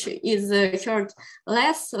industry which is hurt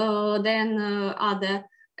less than other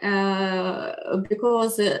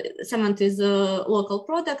because cement is a local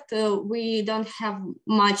product. We don't have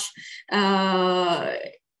much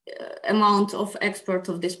amount of export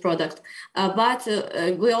of this product, but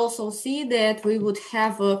we also see that we would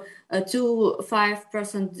have a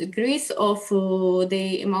 2-5% decrease of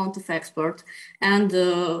the amount of export and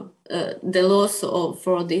the loss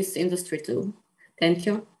for this industry too. Thank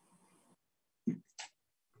you.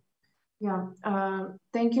 Yeah,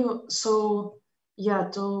 thank you. So yeah,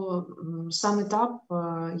 to sum it up,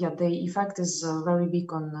 yeah, the effect is very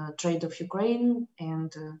big on trade of Ukraine,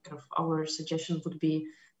 and kind of our suggestion would be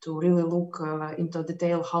to really look into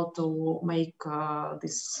detail how to make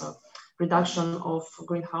this reduction of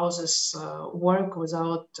greenhouses work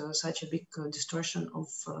without such a big distortion of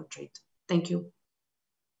trade. Thank you.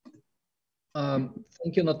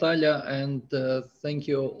 Thank you, Natalia, and thank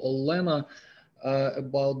you, Olena,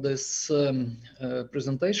 about this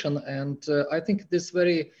presentation. And I think it is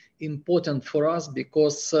very important for us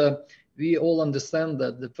because we all understand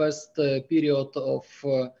that the first period of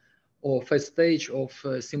or first stage of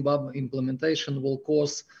CBAM implementation will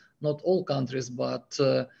cause not all countries, but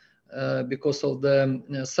because of the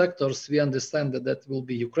sectors, we understand that will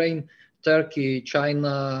be Ukraine, Turkey,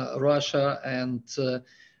 China, Russia, and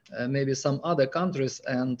maybe some other countries.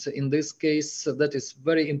 And in this case, that is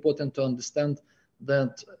very important to understand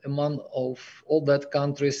that among of all that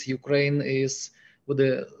countries, Ukraine is with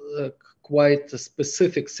a quite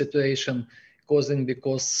specific situation causing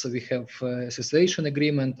because we have association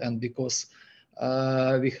agreement and because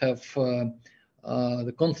we have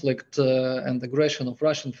the conflict and aggression of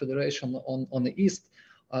Russian Federation on the east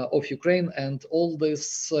of Ukraine, and all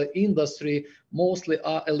this industry mostly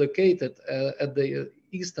are allocated at the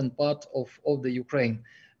eastern part of the Ukraine.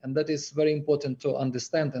 And that is very important to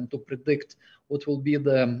understand and to predict what will be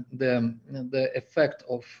the effect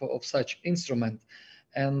of such instrument.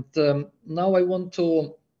 And now I want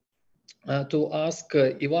to ask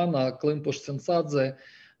Ivana Klimpush-Tsintsadze,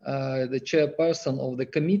 the chairperson of the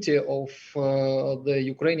committee of the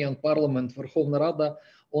Ukrainian Parliament, Verkhovna Rada,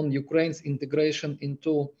 on Ukraine's integration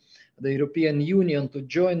into the European Union, to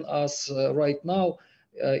join us right now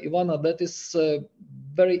Ivana, that is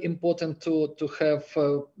very important to have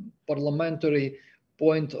a parliamentary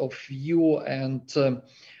point of view, and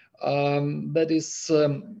that is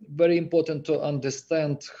very important to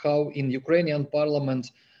understand how in Ukrainian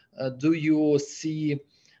parliament do you see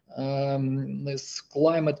this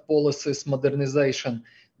climate policies modernization.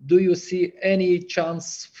 Do you see any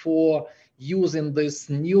chance for using these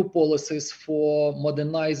new policies for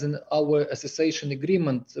modernizing our association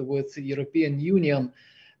agreement with the European Union?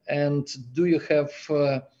 And do you have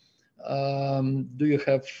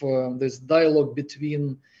this dialogue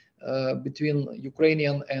between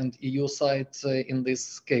Ukrainian and EU side in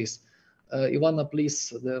this case? Ivana, please,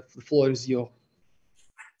 the floor is yours.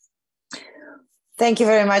 Thank you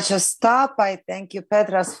very much, Ostap. I thank you,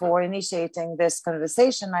 Petras, for initiating this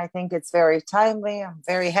conversation. I think it's very timely. I'm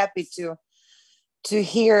very happy to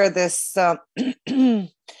hear this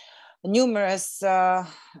numerous,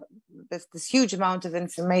 this huge amount of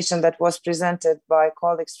information that was presented by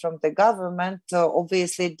colleagues from the government.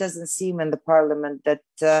 Obviously, it doesn't seem in the parliament that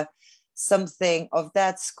something of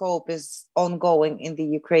that scope is ongoing in the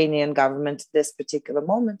Ukrainian government at this particular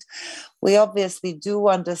moment. We obviously do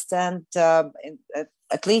understand,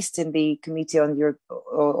 at least in the Committee on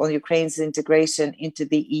Ukraine's integration into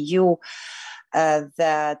the EU,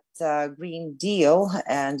 that Green Deal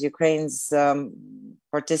and Ukraine's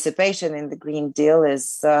participation in the Green Deal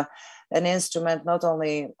is an instrument not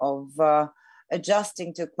only of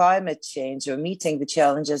adjusting to climate change or meeting the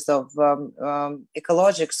challenges of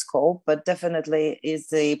ecological scope, but definitely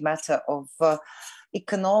is a matter of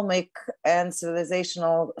economic and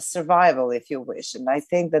civilizational survival, if you wish. And I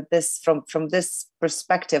think that this, from this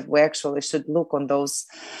perspective, we actually should look on those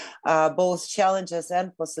both challenges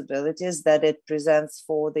and possibilities that it presents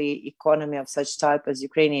for the economy of such type as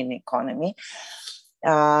Ukrainian economy,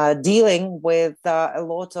 dealing with a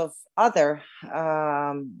lot of other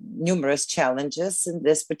numerous challenges in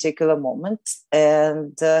this particular moment,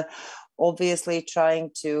 and obviously trying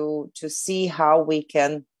to see how we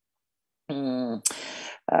can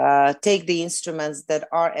take the instruments that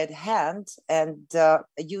are at hand and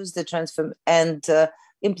use the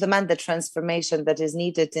implement the transformation that is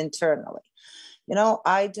needed internally. You know,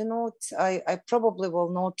 I probably will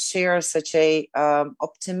not share such a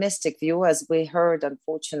optimistic view as we heard,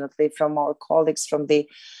 unfortunately, from our colleagues from the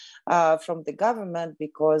government,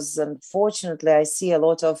 because unfortunately I see a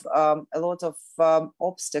lot of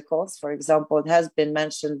obstacles. For example, it has been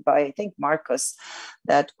mentioned by, I think, Marcus,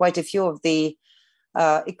 that quite a few of the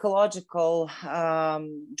ecological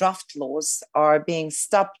draft laws are being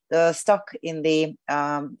stuck in the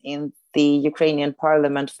Ukrainian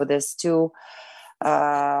parliament for this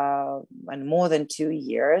and more than 2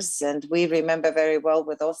 years. And we remember very well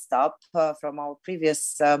with Ostap from our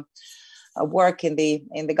previous work in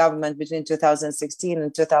the government between 2016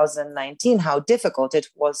 and 2019, how difficult it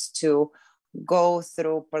was to go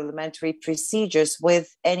through parliamentary procedures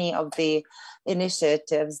with any of the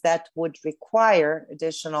initiatives that would require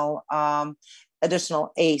additional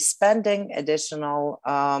spending, additional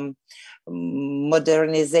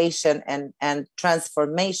modernization and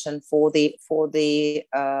transformation for the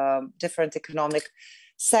different economic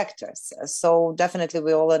sectors. So definitely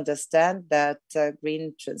we all understand that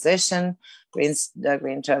green transition, green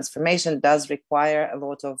transformation does require a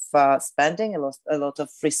lot of spending, a lot of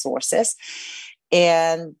resources.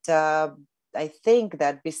 And I think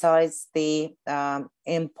that besides the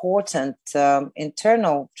important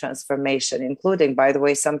internal transformation, including, by the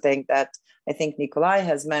way, something that I think Nikolai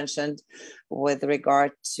has mentioned with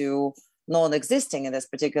regard to non-existing in this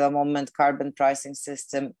particular moment carbon pricing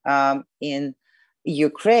system in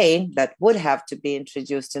Ukraine, that would have to be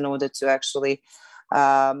introduced in order to actually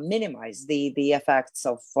minimize the effects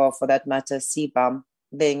of, for that matter, CBAM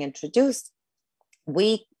being introduced.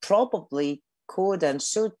 We probably could and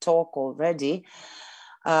should talk already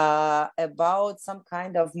about some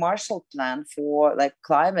kind of Marshall Plan for, like,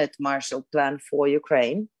 climate Marshall Plan for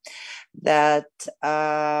Ukraine, that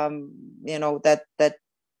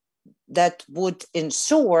that would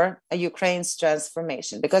ensure a Ukraine's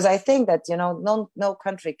transformation. Because I think that no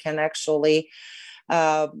country can actually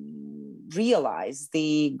realize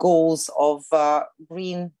the goals of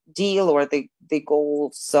Green Deal or the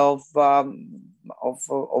goals of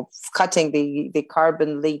cutting the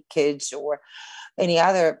carbon leakage or any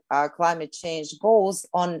other climate change goals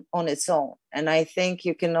on its own. And I think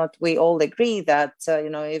we all agree that,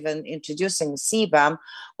 even introducing CBAM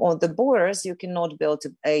on the borders, you cannot build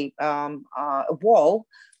a wall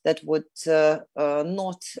that would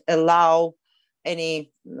not allow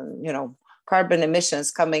any, carbon emissions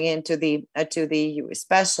coming into the to the EU,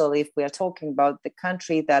 especially if we are talking about the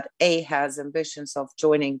country that A, has ambitions of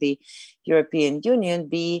joining the European Union,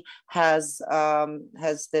 B, has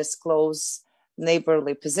this close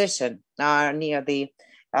neighborly position near the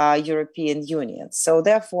European Union. So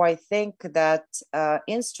therefore, I think that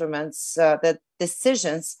instruments, that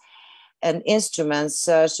decisions and instruments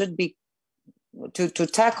should be to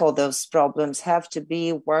tackle those problems have to be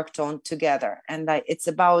worked on together. And it's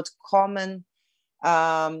about common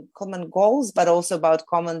goals, but also about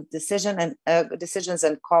common decisions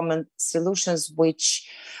and common solutions, which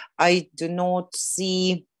I do not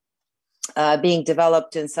see being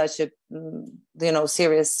developed in such a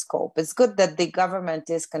serious scope. It's good that the government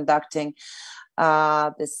is conducting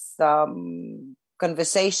this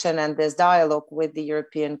conversation and this dialogue with the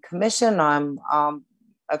European Commission. I'm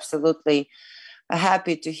absolutely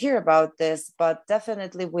happy to hear about this, but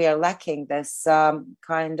definitely we are lacking this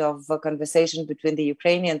kind of a conversation between the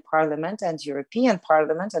Ukrainian Parliament and European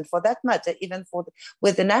Parliament, and for that matter, even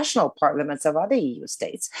with the national parliaments of other EU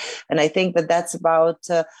states. And I think that that's about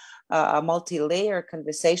a multi-layer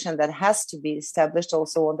conversation that has to be established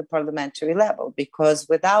also on the parliamentary level, because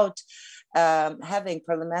without having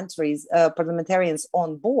parliamentarians on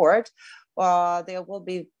board, there will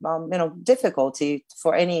be difficulty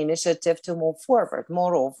for any initiative to move forward.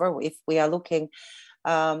 Moreover, if we are looking,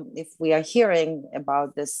 if we are hearing about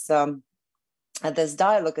this this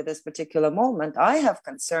dialogue at this particular moment, I have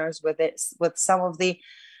concerns with some of the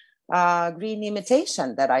green imitation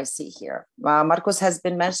that I see here. Marcus has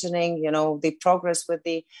been mentioning, the progress with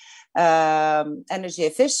the energy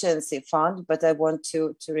efficiency fund, but I want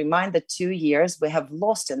to remind that 2 years we have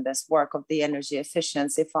lost in this work of the energy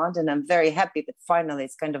efficiency fund, and I'm very happy that finally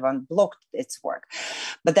it's kind of unblocked its work.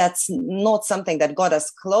 But that's not something that got us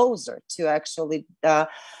closer to actually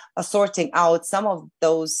sorting out some of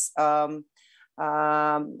those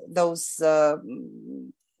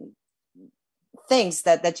things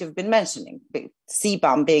that you've been mentioning,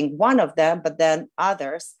 CBAM being one of them, but then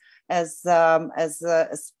others as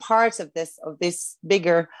part of this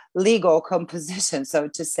bigger legal composition, so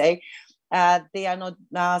to say, they are not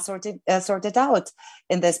sorted out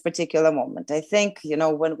in this particular moment. I think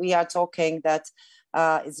when we are talking that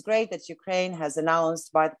it's great that Ukraine has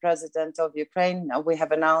announced, by the president of Ukraine, we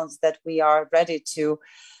have announced that we are ready to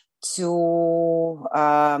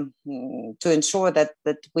ensure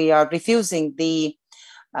that we are refusing the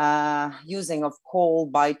using of coal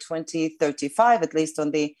by 2035, at least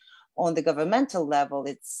on the governmental level.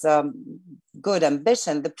 It's good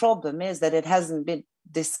ambition. The problem is that it hasn't been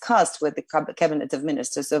discussed with the cabinet of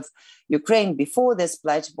ministers of Ukraine before this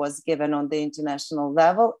pledge was given on the international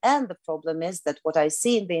level. And the problem is that what I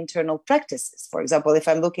see in the internal practices, for example, if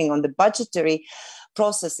I'm looking on the budgetary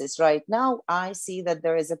processes right now, I see that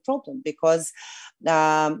there is a problem because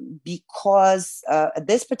at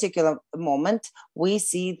this particular moment, we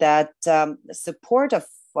see that support of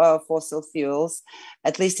fossil fuels,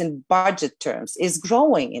 at least in budget terms, is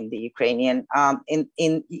growing in the Ukrainian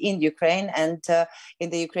in Ukraine and in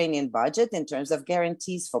the Ukrainian budget in terms of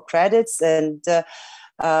guarantees for credits, and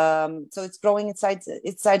so it's growing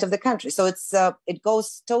inside of the country. So it goes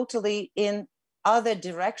totally in other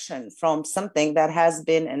direction from something that has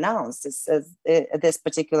been announced at this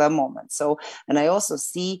particular moment. So, and I also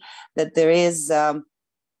see that there is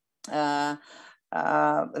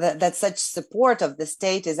that such support of the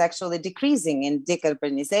state is actually decreasing in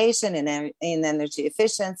decarbonization, in energy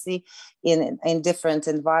efficiency, in different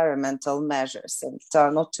environmental measures, and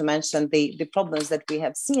not to mention the problems that we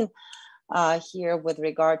have seen here with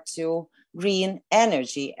regard to green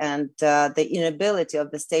energy and the inability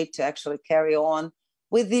of the state to actually carry on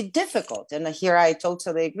with the difficult, and here I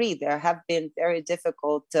totally agree, there have been very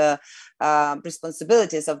difficult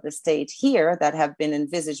responsibilities of the state here that have been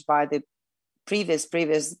envisaged by the previous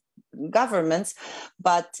governments,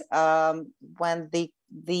 but when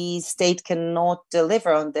the state cannot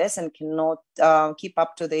deliver on this and cannot keep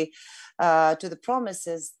up to the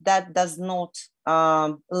promises, that does not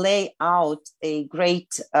lay out a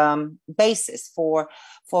great basis for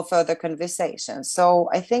further conversation. So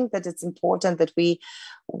I think that it's important that we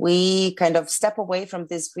kind of step away from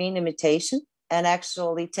this green imitation and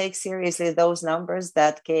actually take seriously those numbers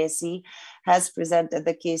that KSE has presented,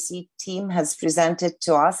 the KSE team has presented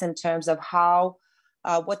to us in terms of how,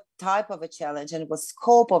 what type of a challenge and what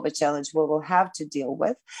scope of a challenge we will have to deal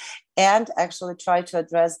with, and actually try to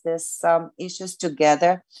address these issues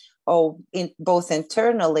together, both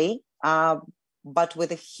internally, but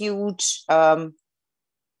with a huge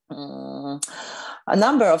a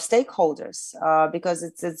number of stakeholders, because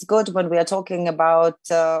it's good when we are talking about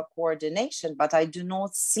coordination, but I do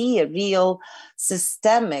not see a real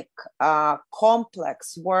systemic,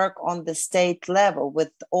 complex work on the state level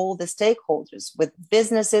with all the stakeholders, with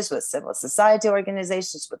businesses, with civil society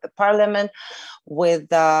organizations, with the parliament, with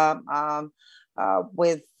well,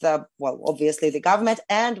 obviously the government,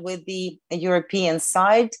 and with the European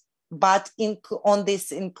side, but on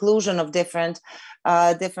this inclusion of different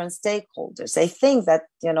stakeholders. I think that,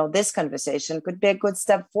 you know, this conversation could be a good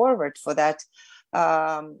step forward for that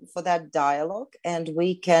dialogue, and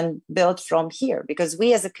we can build from here, because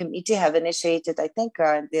we as a committee have initiated, I think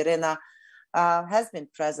Irina has been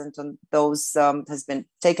present on those, has been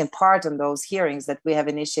taken part in those hearings that we have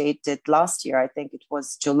initiated last year. I think it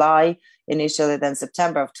was July initially, then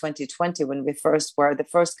September of 2020, when we were the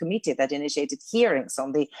first committee that initiated hearings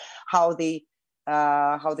on how the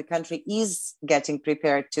country is getting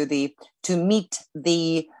prepared to meet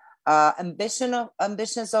the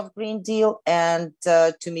ambitions of Green Deal, and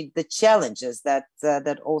to meet the challenges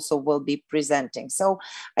that also will be presenting. So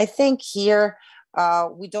I think here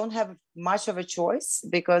we don't have much of a choice,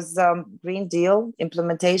 because Green Deal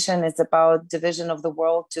implementation is about division of the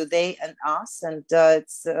world to they and us, and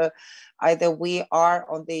it's either we are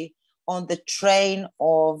on the train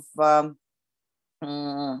of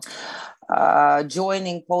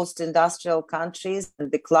joining post-industrial countries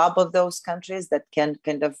and the club of those countries that can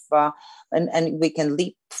kind of and we can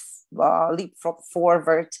leap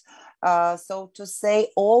forward, so to say,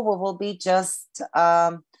 or we will be just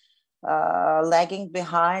lagging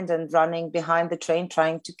behind and running behind the train,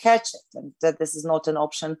 trying to catch it, and that this is not an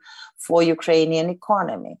option for Ukrainian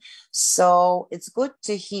economy. So it's good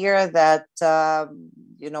to hear that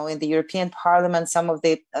you know, in the European Parliament, some of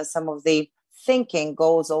the thinking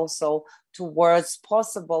goes also towards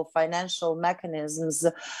possible financial mechanisms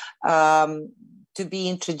to be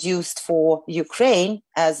introduced for Ukraine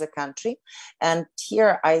as a country. And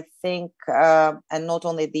here I think, and not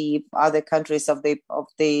only the other countries of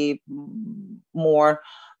the more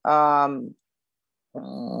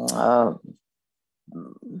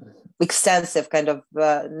extensive kind of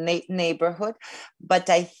neighborhood, but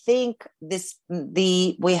I think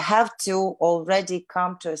we have to already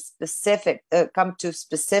come to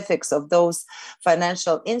specifics of those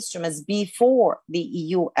financial instruments before the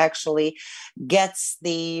EU actually gets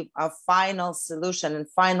the final solution and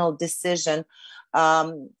final decision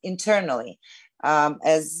internally.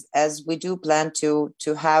 As we do plan to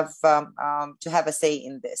have a say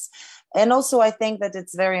in this. And also I think that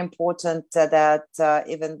it's very important that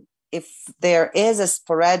even if there is a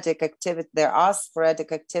sporadic activity, there are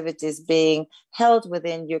sporadic activities being held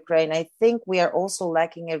within Ukraine, I think we are also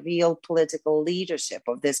lacking a real political leadership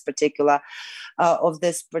of this particular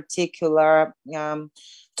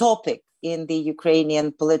topic in the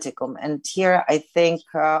Ukrainian political. And here I think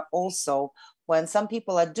also, when some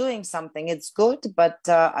people are doing something, it's good, but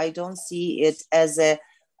I don't see it as a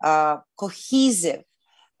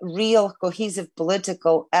real cohesive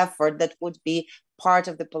political effort that would be part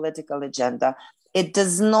of the political agenda. It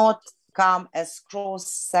does not come as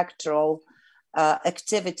cross-sectoral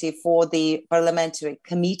activity for the parliamentary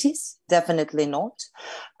committees, definitely not.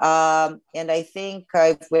 And I think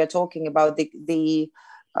if we're talking about the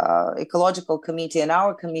ecological committee and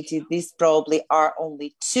our committee, these probably are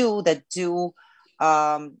only two that do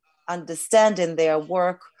understand in their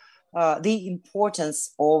work the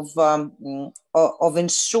importance of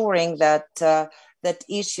ensuring that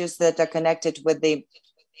issues that are connected with the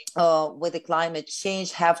climate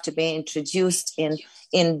change have to be introduced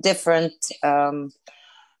in different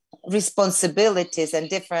responsibilities and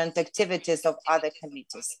different activities of other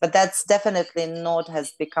committees. But that's definitely not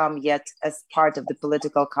has become yet as part of the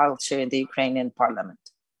political culture in the Ukrainian parliament.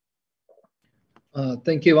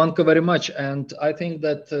 Thank you, Ivanka, very much. And I think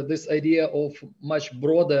that this idea of much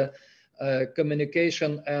broader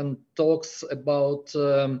communication and talks about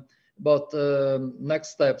next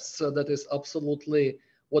steps, that is absolutely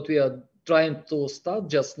what we are trying to start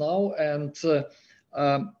just now. And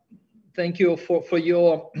thank you for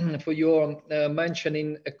your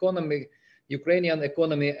mentioning economy, Ukrainian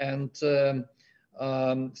economy, and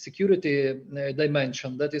security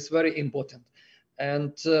dimension. That is very important.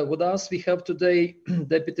 And with us, we have today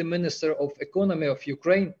Deputy Minister of Economy of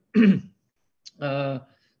Ukraine,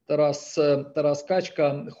 Taras Kachka,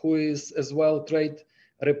 who is as well trade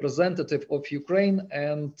representative of Ukraine.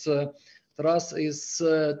 And Taras is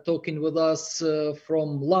talking with us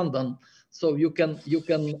from London. So you can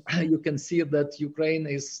see that Ukraine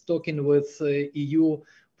is talking with EU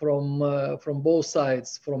from both sides,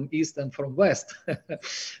 from east and from west.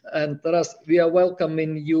 And Taras, we are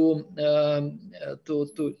welcoming you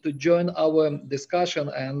to join our discussion,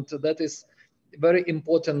 and that is very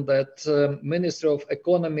important that Ministry of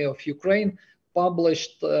Economy of Ukraine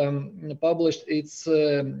published its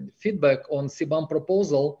feedback on CBAM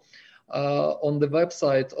proposal on the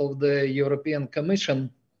website of the European Commission.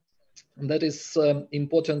 And that is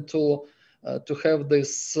important to have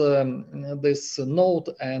this this note.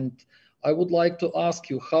 And I would like to ask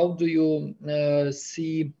you, how do you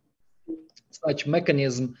see such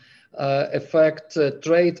mechanism affect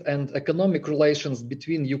trade and economic relations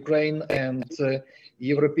between Ukraine and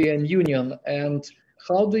European Union? And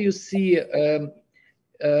how do you see,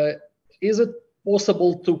 is it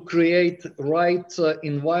possible to create right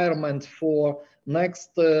environment for next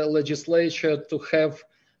legislature to have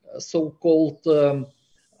so-called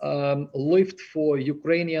lift for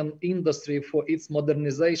Ukrainian industry for its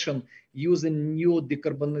modernization using new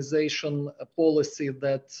decarbonization policy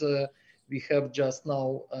that we have just now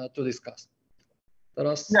to discuss?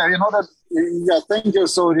 Taras? Yeah, you know that. Yeah, thank you.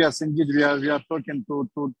 So yes, indeed, we are talking to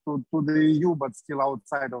the EU, but still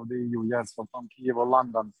outside of the EU. Yes, so from Kyiv or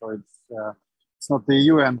London. So it's not the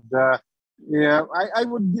EU, and yeah, I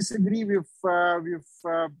would disagree with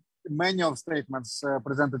many of statements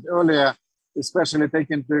presented earlier, especially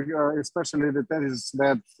especially the thesis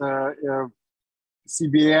that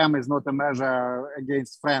CBAM is not a measure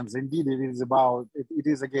against friends. Indeed, it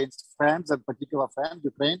is against friends, and particular friend,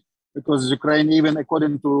 Ukraine, because Ukraine, even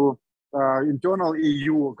according to internal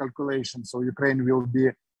EU calculations, so Ukraine will be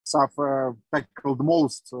tackled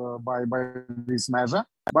most by this measure.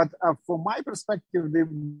 But from my perspective,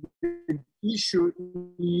 the issue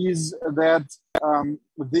is that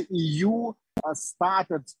the EU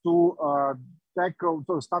started to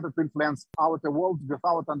started to influence outer world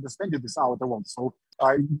without understanding this outer world. So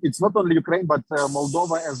it's not only Ukraine, but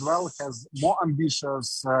Moldova as well has more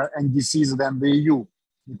ambitious NDCs than the EU,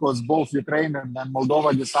 because both Ukraine and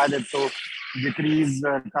Moldova decided to decrease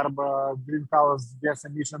greenhouse gas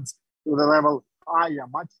emissions to the level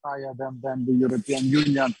much higher than the European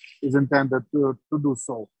Union is intended to do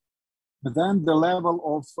so. But then the level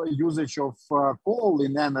of usage of coal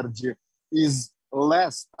in energy is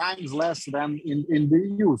times less than in the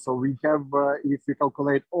EU. So we have, if we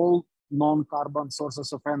calculate all non-carbon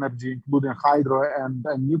sources of energy, including hydro and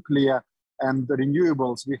nuclear and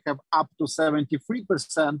renewables, we have up to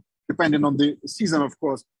 73%, depending on the season, of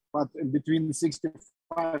course, but between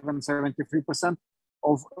 65 and 73%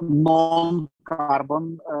 of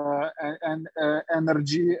non-carbon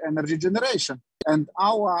energy generation. And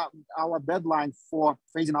our deadline for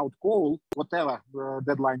phasing out coal, whatever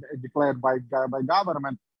deadline declared by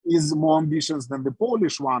government, is more ambitious than the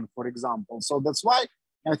Polish one, for example. So that's why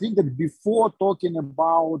I think that before talking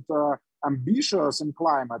about ambitious in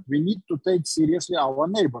climate, we need to take seriously our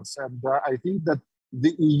neighbors. And I think that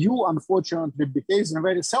the EU, unfortunately, behaves in a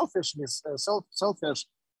very selfish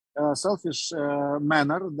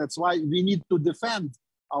manner. That's why we need to defend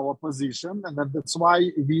our position, and that's why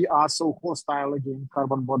we are so hostile against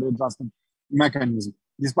carbon border adjustment mechanism,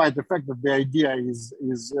 despite the fact that the idea is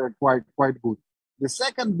quite good. The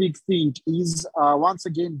second big thing is once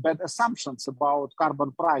again bad assumptions about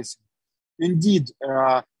carbon pricing. Indeed,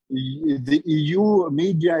 the EU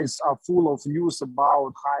media are full of news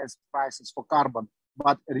about highest prices for carbon,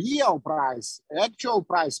 but actual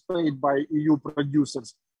price paid by EU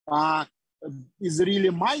producers is really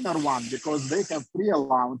minor one, because they have free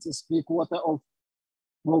allowances. 3/4 of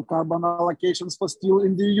all carbon allocations for steel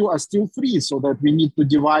in the EU are still free, so that we need to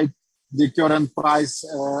divide the current price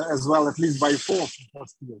as well, at least by 4 for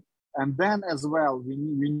steel. And then as well, we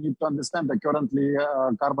need to understand that currently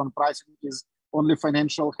carbon pricing is only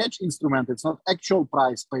financial hedge instrument. It's not actual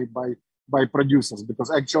price paid by producers, because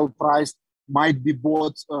actual price might be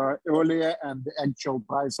bought earlier, and the actual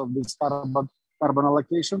price of this carbon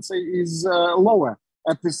allocations is lower.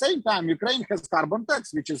 At the same time, Ukraine has carbon tax,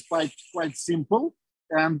 which is quite simple,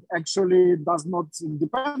 and actually does not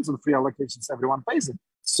depend on free allocations. Everyone pays it.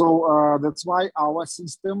 So that's why our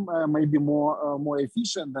system may be more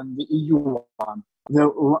efficient than the EU one. The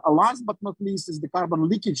last but not least is the carbon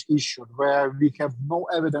leakage issue, where we have no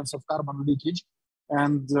evidence of carbon leakage,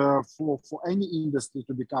 and for any industry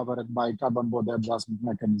to be covered by carbon border adjustment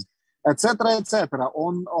mechanism, etc., etc.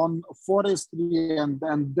 On forestry and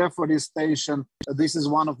deforestation, this is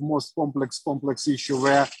one of most complex issue,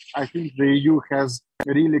 where I think the EU has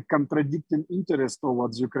really contradicting interest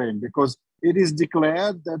towards Ukraine, because it is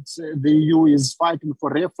declared that the EU is fighting for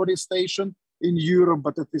reforestation in Europe,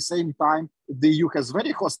 but at the same time, the EU has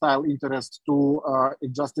very hostile interest to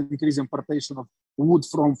just increase importation of wood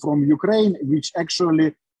from Ukraine, which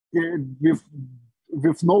actually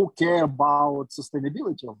with no care about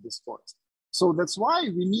sustainability of this forest. So that's why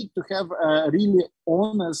we need to have a really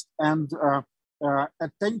honest and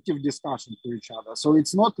attentive discussion to each other. So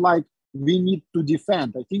it's not like we need to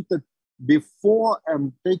defend. I think that before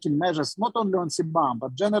taking measures, not only on CBAM,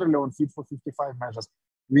 but generally on Fit for 55 measures,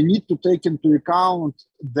 we need to take into account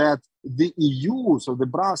that the EU, so the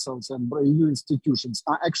Brussels and EU institutions,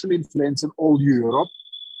 are actually influencing all Europe.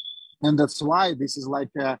 And that's why this is like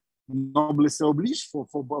a noblesse oblige for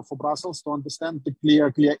Brussels to understand the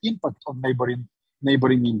clear impact of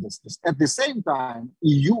neighboring industries. At the same time,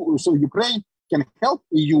 EU, so Ukraine can help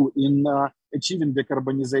EU in achieving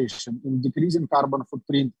decarbonization, in decreasing carbon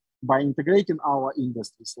footprint by integrating our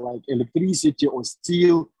industries like electricity or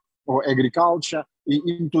steel or agriculture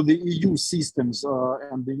into the EU systems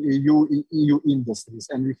and the EU industries.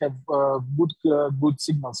 And we have good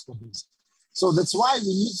signals for this. So that's why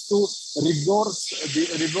we need to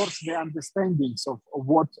reverse the understandings of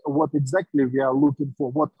what exactly we are looking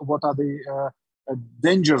for, what are the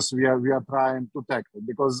dangers we are trying to tackle.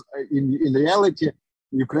 Because in reality,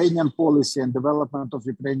 Ukrainian policy and development of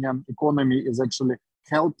Ukrainian economy is actually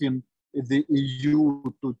helping the EU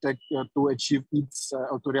to achieve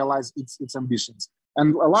to realize its ambitions.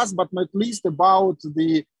 And last but not least, about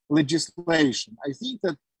the legislation, I think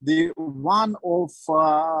that the one of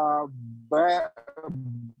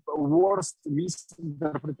worst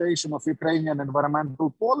misinterpretation of Ukrainian environmental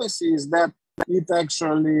policy is that it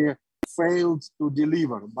actually failed to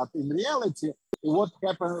deliver. But in reality, what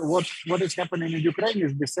is happening in Ukraine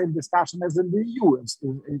is the same discussion as in the EU.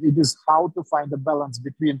 It is how to find a balance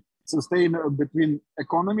between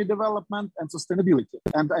economy development and sustainability.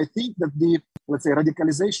 And I think that the, let's say,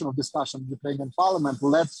 radicalization of discussion in the Ukrainian parliament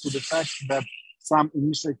led to the fact that some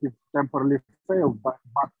initiatives temporarily failed. But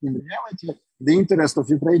in reality, the interest of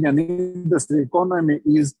Ukrainian industry economy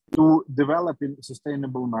is to develop in a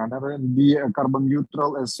sustainable manner and be carbon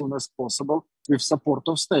neutral as soon as possible with support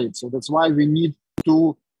of state. So that's why we need to,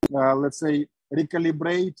 let's say,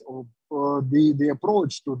 recalibrate the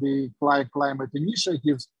approach to the climate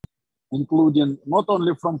initiatives, including not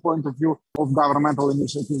only from point of view of governmental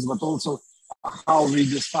initiatives, but also how we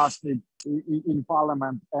discussed it in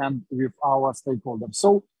parliament and with our stakeholders.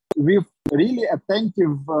 So with really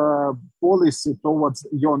attentive policy towards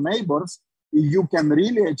your neighbors, you can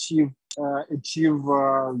really achieve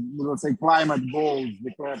let's say, climate goals,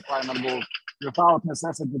 declared climate goals, without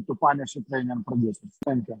necessity to punish Ukrainian producers.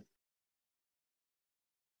 Thank you.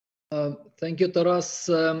 Thank you, Taras.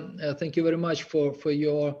 Thank you very much for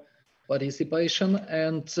your participation.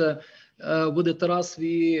 And with the Taras,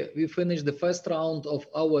 we finished the first round of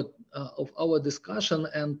our discussion,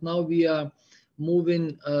 and now we are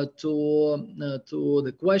moving to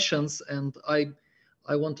the questions. And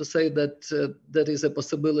I want to say that that is a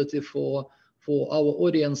possibility for our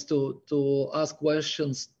audience to ask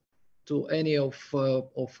questions to any of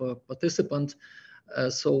participants.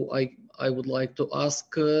 So I would like to ask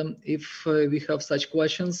if we have such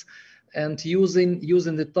questions, and using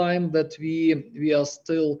the time that we are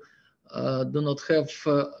still do not have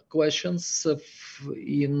questions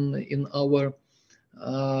in our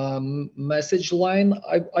message line.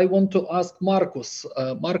 I want to ask Marcus.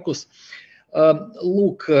 Marcus,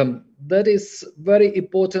 look, that is very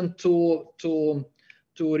important to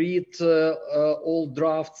read all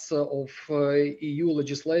drafts of EU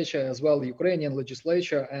legislature as well, Ukrainian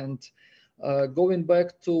legislature, and going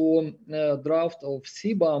back to draft of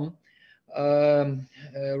CBAM,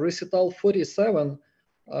 recital 47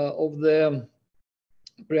 of the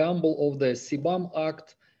preamble of the CBAM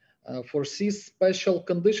Act foresees special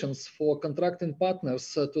conditions for contracting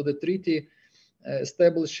partners to the treaty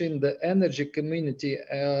establishing the energy community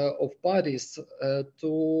of parties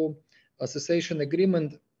to association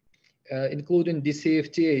agreement, including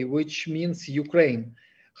DCFTA, which means Ukraine.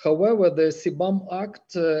 However, the CBAM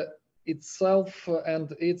Act itself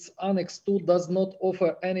and its Annex 2 does not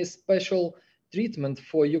offer any special treatment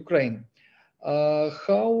for Ukraine.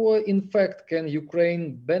 How, in fact, can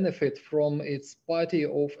Ukraine benefit from its party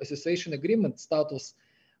of association agreement status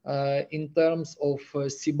in terms of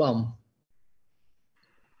CBAM?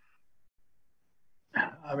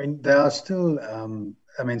 I mean, there are still,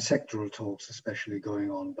 sectoral talks especially going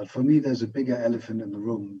on. But for me, there's a bigger elephant in the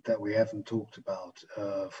room that we haven't talked about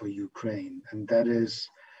for Ukraine, and that is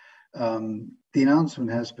the announcement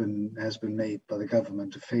has been made by the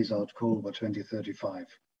government to phase out coal by 2035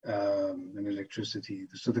 in electricity.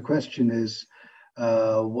 So the question is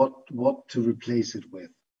what to replace it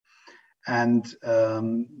with. And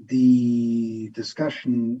the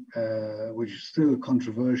discussion, which is still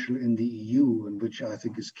controversial in the EU and which I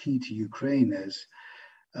think is key to Ukraine, is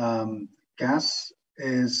gas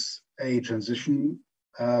is a transition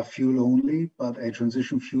fuel only, but a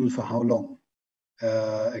transition fuel for how long?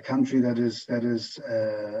 A country that is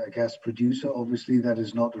a gas producer, obviously that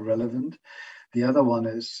is not irrelevant. The other one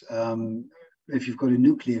is if you've got a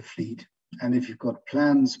nuclear fleet, and if you've got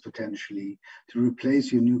plans potentially to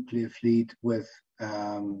replace your nuclear fleet with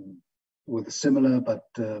a similar but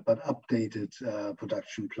updated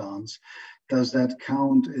production plants, does that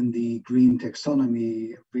count in the green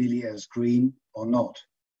taxonomy really as green or not?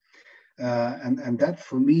 And that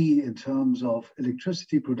for me, in terms of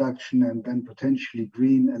electricity production and then potentially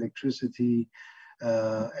green electricity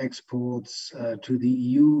exports to the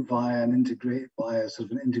EU via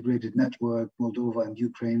sort of an integrated network, Moldova and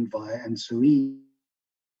Ukraine via NSOE.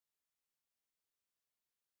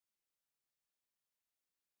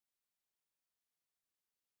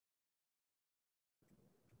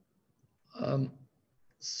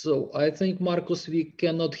 So I think, Marcus, we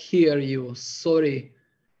cannot hear you. Sorry.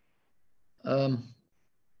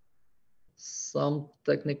 Some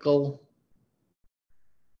technical.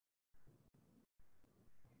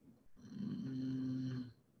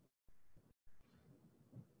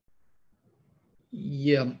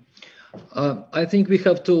 Yeah, I think we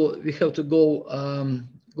have to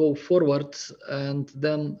go forward, and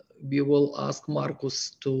then we will ask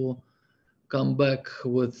Marcus to come back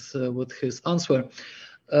with his answer.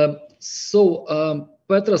 So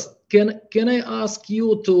Petras, can I ask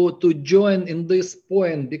you to join in this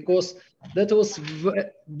point, because that was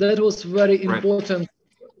very important.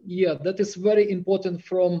 Yeah, that is very important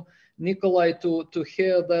from Nikolai to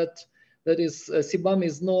hear that is CBAM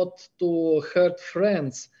is not to hurt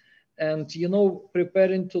friends. And you know,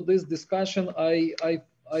 preparing to this discussion, I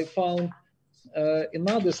found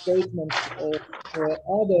another statement of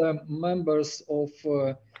other members of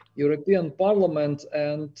European Parliament,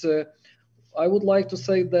 and I would like to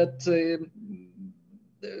say that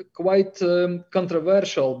quite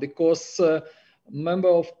controversial, because Member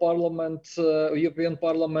of Parliament, European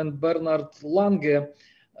Parliament, Bernard Lange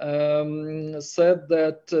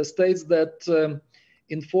states that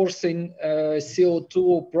enforcing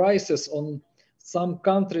CO2 prices on some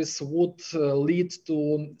countries would lead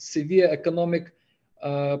to severe economic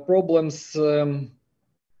problems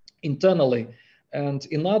internally. And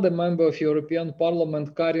another member of European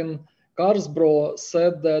Parliament, Karin Karsbro,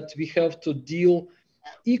 said that we have to deal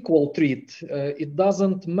equal treat. It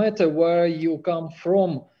doesn't matter where you come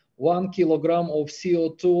from. 1 kilogram of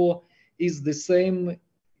CO2 is the same.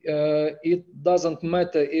 It doesn't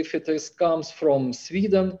matter if it comes from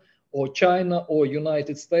Sweden or China or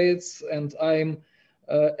United States, and I'm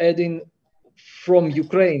adding from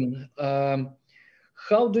Ukraine.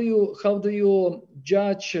 How do you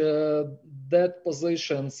judge that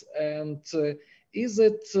positions, and is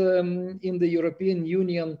it in the European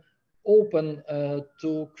Union open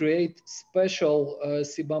to create special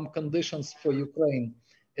CBAM conditions for Ukraine,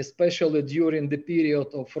 especially during the period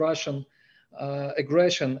of Russian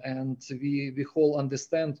aggression? And we all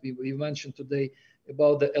understand, we mentioned today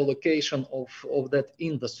about the allocation of that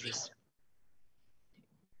industries.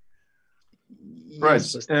 Right.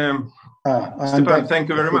 Yes, Stefan, thank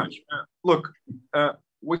you very much. Look,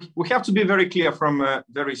 we have to be very clear from the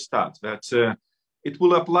very start that it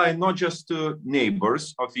will apply not just to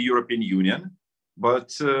neighbors of the European Union,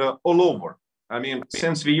 but all over. I mean,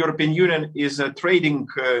 since the European Union is a trading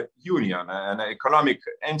union, an economic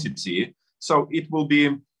entity, so it will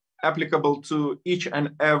be applicable to each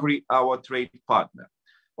and every our trade partner.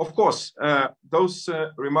 Of course, those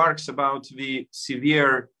remarks about the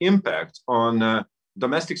severe impact on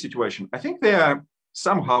domestic situation, I think they are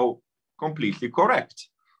somehow completely correct.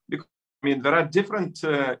 Because, I mean, there are different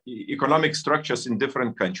economic structures in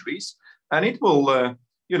different countries, and it will,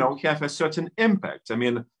 you know, have a certain impact. I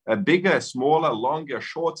mean, a bigger, smaller, longer,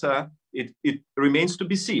 shorter, it remains to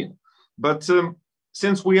be seen. But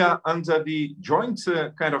since we are under the joint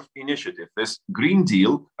kind of initiative, this Green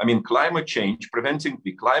Deal, I mean, climate change, preventing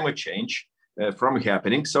the climate change from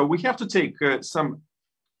happening. So we have to take some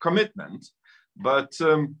commitment. But,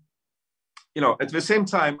 you know, at the same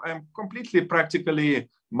time, I'm completely practically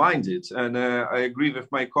minded. And I agree with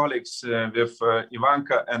my colleagues, with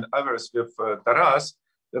Ivanka and others, with Taras,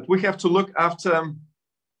 that we have to look after,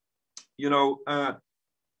 you know,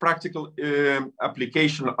 practical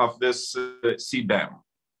application of this CBAM.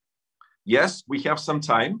 Yes, we have some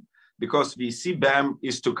time because the CBAM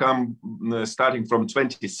is to come starting from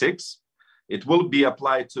 26. It will be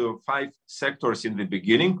applied to 5 sectors in the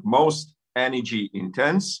beginning, most energy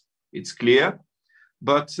intense, It's clear,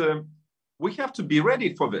 but we have to be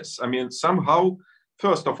ready for this. I mean, somehow,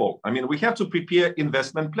 first of all, I mean, we have to prepare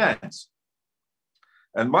investment plans.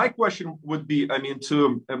 And my question would be, I mean,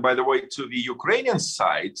 by the way, to the Ukrainian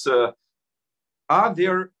side, are they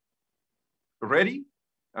ready?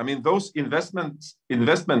 I mean, those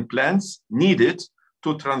investment plans needed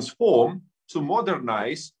to transform, to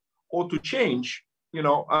modernize, or to change, you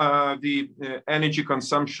know, the energy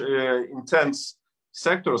consumption intense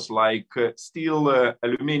sectors like steel,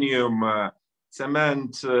 aluminium,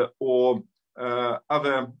 cement, or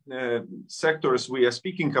other sectors we are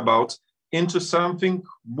speaking about into something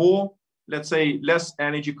more, let's say, less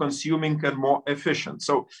energy consuming and more efficient.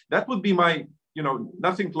 So that would be my, you know,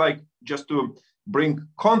 nothing like just to bring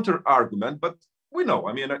counter argument, but we know,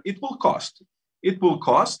 I mean, it will cost. It will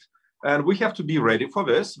cost, and we have to be ready for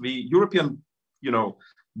this. The European, you know,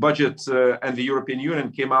 budget and the European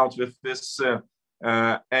Union came out with this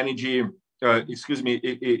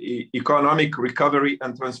economic recovery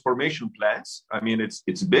and transformation plans. I mean,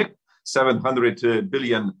 it's big, 700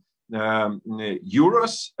 billion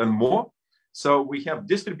euros and more. So we have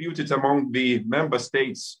distributed among the member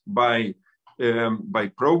states by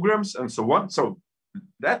programs and so on. So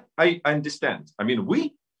that I understand. I mean,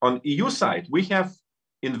 we on EU side, we have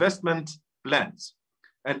investment plans,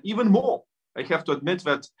 and even more. I have to admit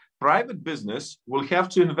that private business will have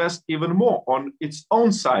to invest even more on its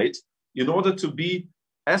own side in order to be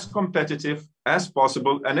as competitive as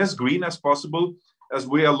possible and as green as possible, as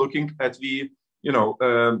we are looking at the, you know,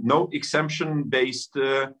 no exemption-based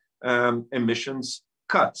emissions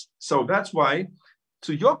cut. So that's why,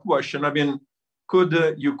 to your question, I mean, could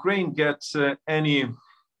Ukraine get any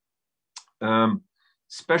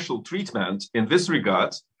special treatment in this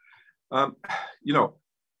regard? You know,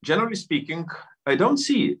 generally speaking, I don't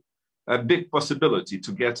see a big possibility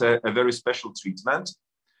to get a very special treatment.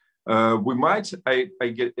 We might,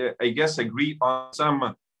 I guess, agree on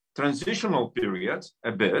some transitional period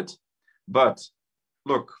a bit, but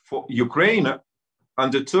look, for Ukraine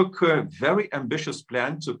undertook a very ambitious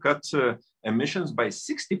plan to cut emissions by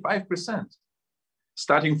 65%,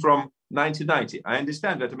 starting from 1990. I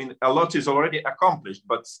understand that, I mean, a lot is already accomplished,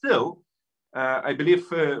 but still, I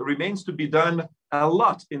believe remains to be done a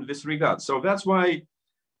lot in this regard. So that's why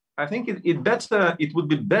I think it would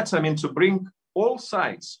be better, I mean, to bring all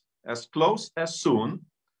sides as close as soon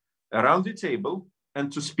around the table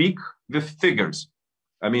and to speak with figures.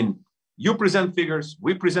 I mean, you present figures,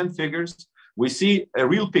 we present figures, we see a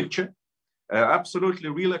real picture, absolutely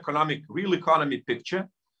real economy picture,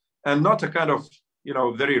 and not a kind of, you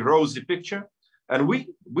know, very rosy picture. And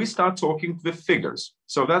we start talking with figures.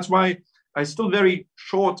 So that's why I'm still very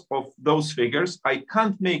short of those figures. I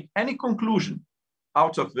can't make any conclusion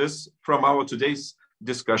out of this from our today's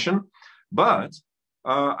discussion, but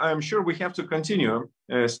I'm sure we have to continue,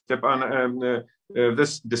 Stepan,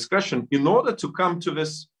 this discussion in order to come to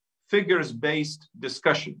this figures-based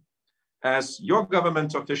discussion, as your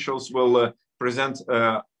government officials will present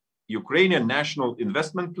a Ukrainian national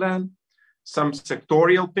investment plan, some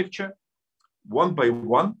sectorial picture, one by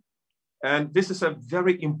one. And this is a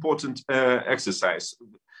very important exercise.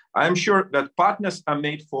 I'm sure that partners are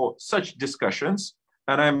made for such discussions,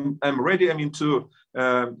 and I'm ready, I mean, to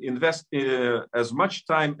invest as much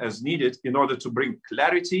time as needed in order to bring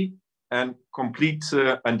clarity and complete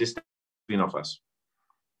understanding of us.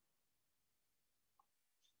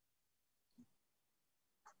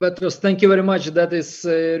 Petras, thank you very much. That is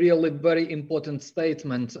a really very important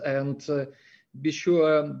statement, and be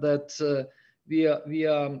sure that we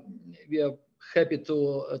are happy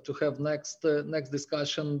to have next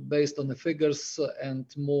discussion based on the figures and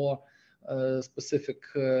more specific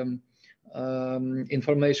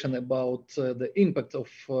information about the impact of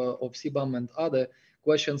CBAM and other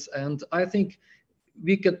questions. And I think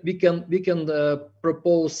we can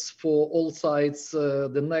propose for all sides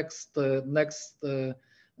the next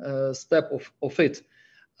step of it.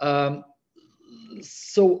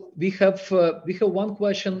 So we have one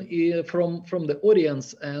question from the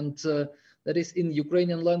audience, and that is in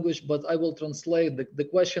Ukrainian language, but I will translate. The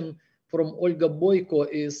question from Olga Boyko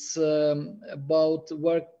is about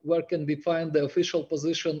where can we find the official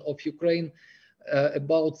position of Ukraine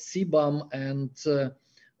about CBAM and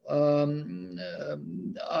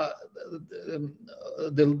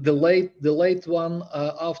the late one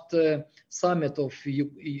after summit of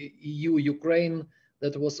EU-Ukraine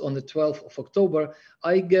that was on the 12th of October.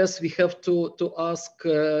 I guess we have to ask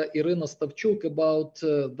Irina Stavchuk about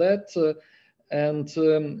that. And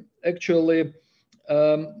actually,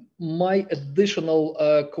 my additional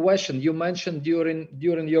question, you mentioned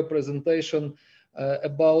during your presentation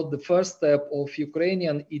about the first step of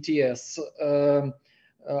Ukrainian ETS.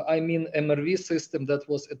 I mean MRV system that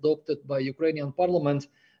was adopted by Ukrainian parliament.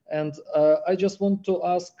 And I just want to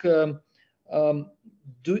ask,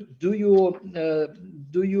 do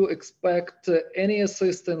you expect any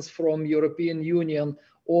assistance from European Union,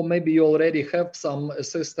 or maybe you already have some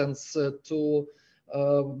assistance to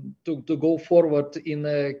go forward in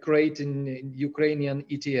creating Ukrainian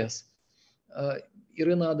ETS?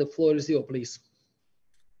 Irina, the floor is yours, please.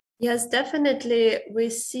 Yes, definitely. We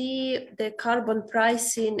see the carbon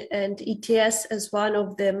pricing and ETS as one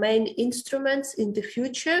of the main instruments in the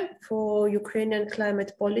future for Ukrainian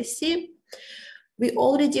climate policy. We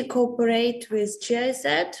already cooperate with GIZ.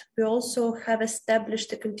 We also have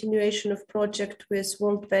established a continuation of project with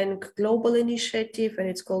World Bank Global Initiative, and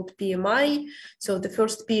it's called PMI. So the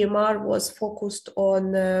first PMR was focused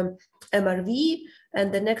on MRV,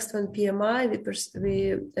 and the next one, PMI, we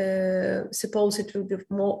suppose it will be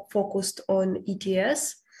more focused on ETS.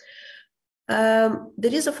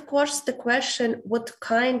 There is, of course, the question, what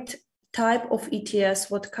type of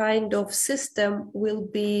ETS, what kind of system will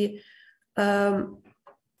be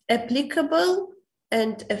applicable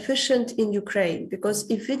and efficient in Ukraine? Because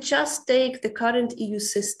if we just take the current EU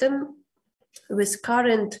system with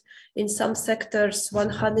current, in some sectors,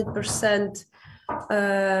 100%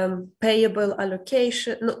 payable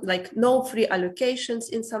allocation, no free allocations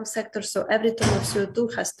in some sectors, so every ton of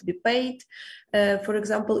CO2 has to be paid. For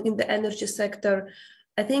example, in the energy sector,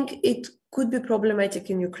 I think it could be problematic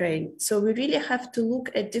in Ukraine. So we really have to look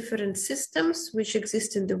at different systems which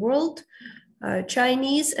exist in the world,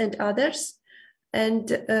 Chinese and others, and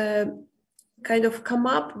kind of come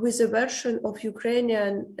up with a version of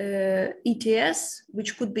Ukrainian ETS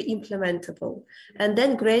which could be implementable, and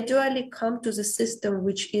then gradually come to the system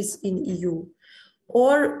which is in EU.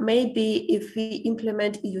 Or maybe if we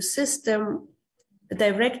implement EU system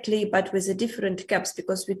directly but with a different caps,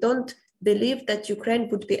 because we don't believe that Ukraine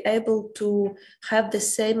would be able to have the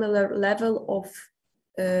similar level of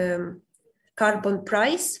carbon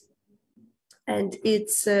price. And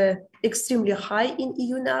it's extremely high in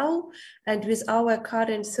EU now. And with our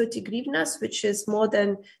current 30 hryvnias, which is more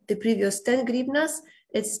than the previous 10 hryvnias,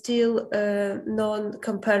 it's still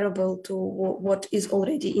non-comparable to what is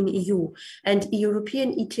already in EU. And European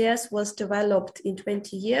ETS was developed in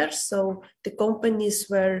 20 years. So the companies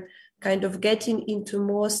were kind of getting into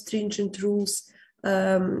more stringent rules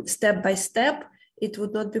step by step. It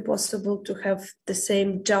would not be possible to have the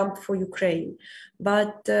same jump for Ukraine.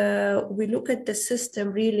 But we look at the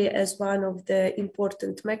system really as one of the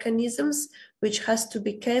important mechanisms which has to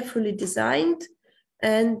be carefully designed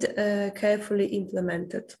and carefully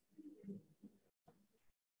implemented.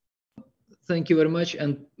 Thank you very much.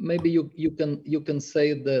 And maybe you can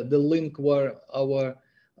say the link where our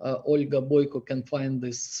Olga Boyko can find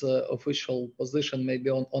this official position, maybe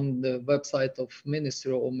on the website of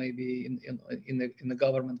ministry, or maybe in the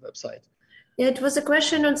government website. Yeah, it was a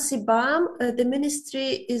question on CBAM. The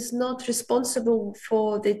ministry is not responsible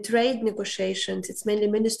for the trade negotiations. It's mainly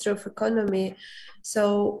Ministry of Economy.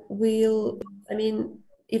 So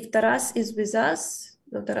if Taras is with us,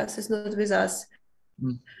 no, Taras is not with us.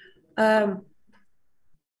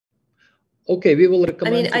 Okay, we will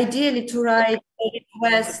recommend. Ideally to write a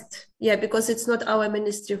request, yeah, because it's not our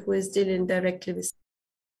ministry who is dealing directly with.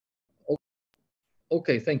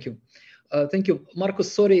 Okay, thank you. Thank you,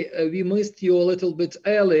 Marcus. Sorry, we missed you a little bit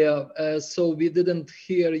earlier, so we didn't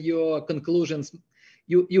hear your conclusions.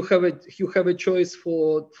 You have a choice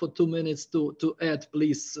for 2 minutes to add,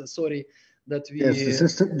 please. Sorry that we.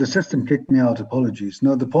 Yes, the system kicked me out. Apologies.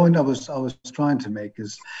 No, the point I was trying to make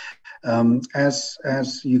is,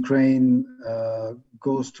 as Ukraine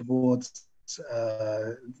goes towards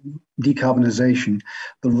decarbonization,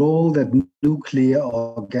 the role that nuclear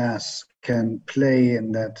or gas can play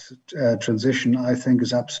in that transition, I think,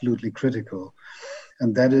 is absolutely critical.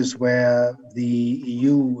 And that is where the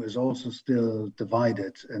EU is also still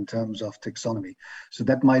divided in terms of taxonomy. So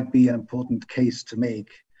that might be an important case to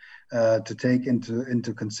make, to take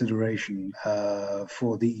into consideration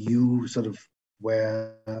for the EU, sort of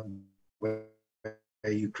where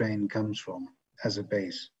Ukraine comes from as a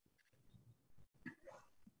base.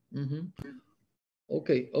 Mm-hmm.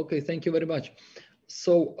 Okay, thank you very much.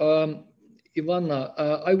 So Ivana,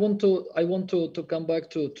 I want to come back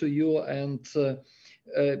to you, and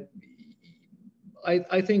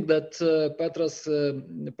I think that Petras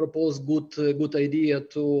proposed good idea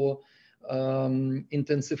to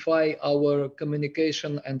intensify our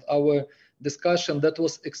communication and our discussion. That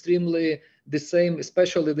was extremely the same,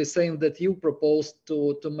 especially the same that you proposed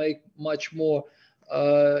to make much more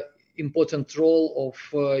important role of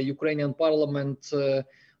Ukrainian Parliament,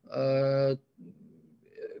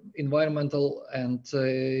 environmental and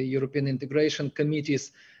European integration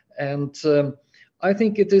committees, and I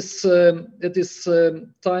think it is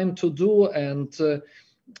time to do. And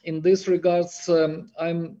in this regards,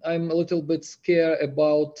 I'm a little bit scared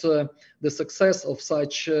about the success of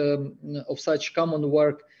such common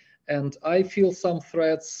work, and I feel some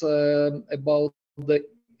threats about the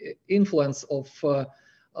influence of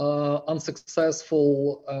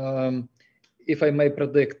unsuccessful, if I may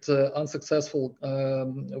predict, unsuccessful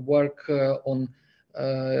work on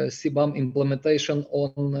CBAM implementation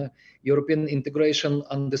on European integration,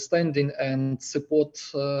 understanding and support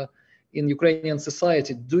in Ukrainian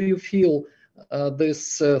society. Do you feel this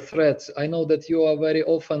threat? I know that you are very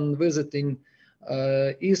often visiting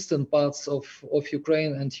eastern parts of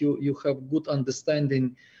Ukraine, and you have good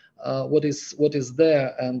understanding what is there.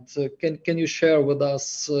 And can you share with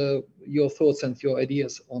us your thoughts and your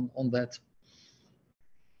ideas on that?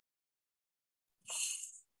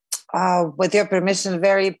 With your permission,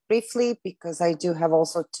 very briefly, because I do have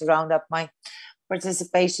also to round up my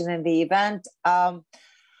participation in the event.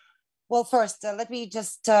 Well, first, let me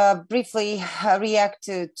just briefly react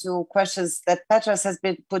to questions that Petras has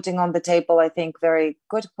been putting on the table. I think very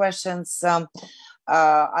good questions.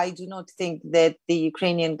 I do not think that the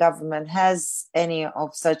Ukrainian government has any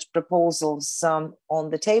of such proposals on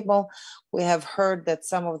the table. We have heard that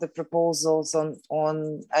some of the proposals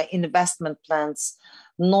on investment plans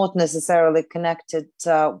not necessarily connected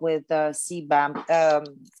with CBAM,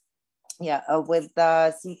 with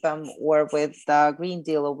CBAM or with Green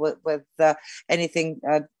Deal or with anything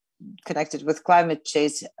connected with climate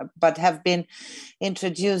change, but have been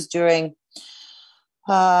introduced during,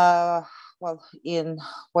 in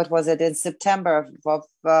September of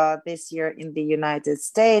this year in the United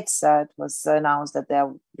States. It was announced that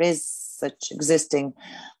there is such existing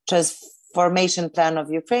transformation plan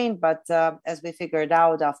of Ukraine, but as we figured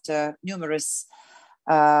out after numerous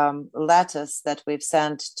letters that we've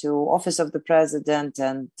sent to Office of the President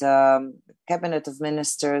and Cabinet of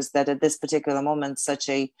Ministers, that at this particular moment such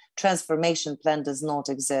a transformation plan does not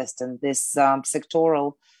exist, and this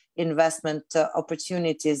sectoral investment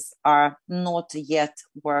opportunities are not yet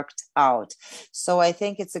worked out. So I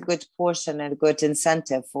think it's a good portion and a good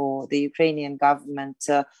incentive for the Ukrainian government,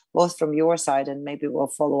 both from your side, and maybe we'll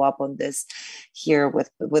follow up on this here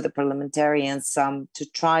with the parliamentarians, to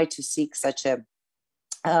try to seek such a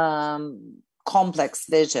complex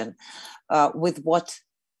vision with what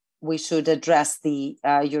we should address the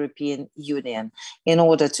European Union in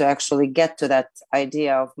order to actually get to that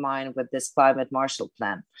idea of mine with this climate Marshall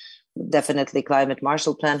Plan. Definitely, climate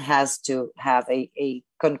Marshall Plan has to have a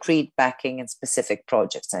concrete backing in specific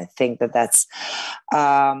projects. I think that that's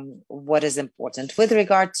what is important. With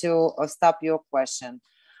regard to, Ostap, your question,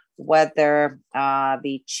 whether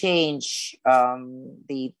the change,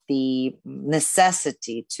 the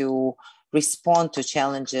necessity to respond to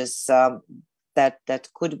challenges that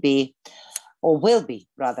could be, or will be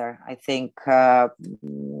rather, I think,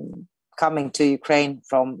 coming to Ukraine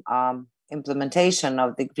from implementation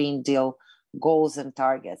of the Green Deal goals and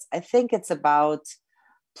targets. I think it's about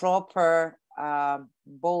proper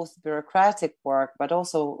both bureaucratic work, but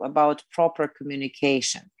also about proper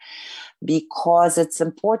communication, because it's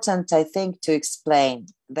important, I think, to explain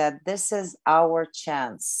that this is our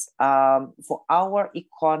chance for our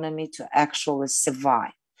economy to actually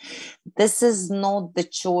survive. This is not the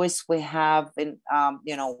choice we have in,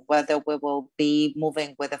 whether we will be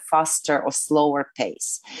moving with a faster or slower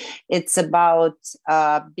pace. It's about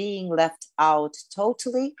being left out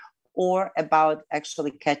totally, or about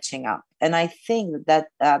actually catching up. And I think that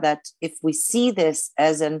if we see this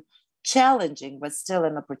as a challenging but still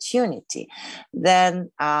an opportunity, then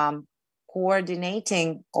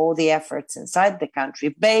coordinating all the efforts inside the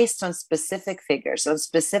country based on specific figures, on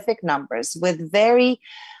specific numbers, with very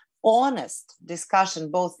honest discussion,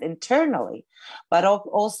 both internally, but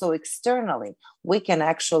also externally, we can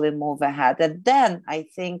actually move ahead. And then I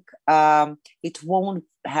think it won't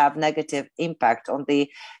have negative impact on the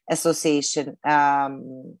association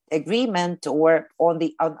agreement or on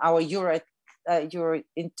our Euro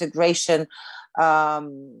integration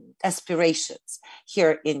aspirations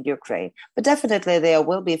here in Ukraine. But definitely there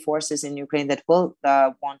will be forces in Ukraine that will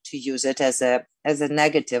want to use it as a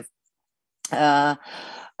negative,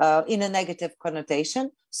 in a negative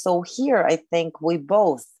connotation. So here I think we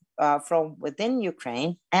both from within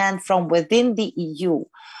Ukraine and from within the EU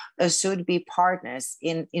should be partners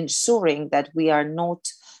in ensuring that we are not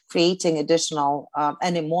creating additional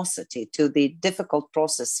animosity to the difficult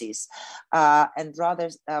processes and rather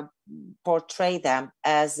portray them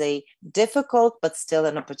as a difficult but still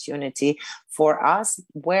an opportunity for us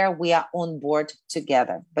where we are on board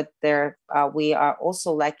together. But there we are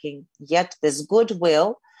also lacking yet this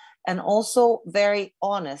goodwill and also very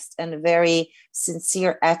honest and very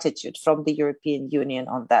sincere attitude from the European Union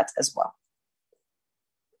on that as well.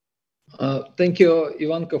 Thank you,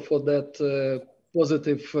 Ivanka, for that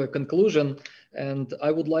positive conclusion. And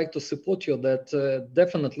I would like to support you that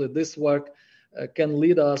definitely this work can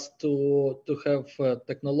lead us to have a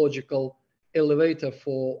technological elevator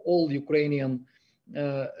for all Ukrainian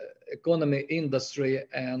economy, industry,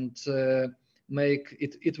 and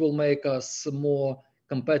it will make us more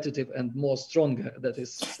competitive and more stronger. That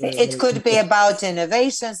is, it could be about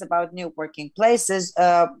innovations, about new working places.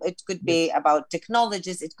 It could be about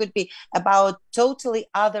technologies. It could be about totally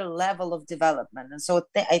other level of development. And so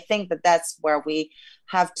I think that that's where we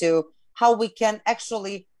have to, how we can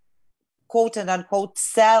actually quote and unquote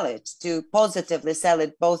sell it, to positively sell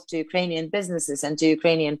it both to Ukrainian businesses and to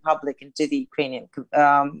Ukrainian public and to the Ukrainian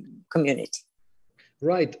community.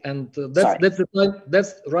 Right, and that's the time.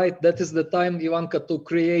 That's right. That is the time, Ivanka,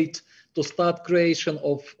 to start creation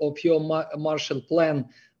of your Marshall Plan.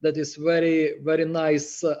 That is very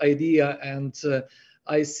nice idea, and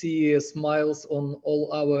I see smiles on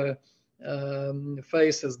all our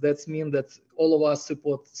faces. That means that all of us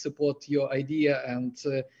support your idea, and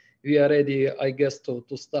we are ready, I guess, to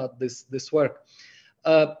start this work.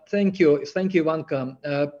 Thank you, Ivanka.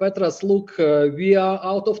 Petras, look, we are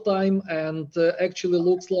out of time, and actually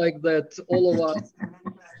looks like that all of us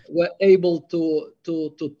were able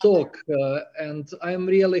to talk, and I'm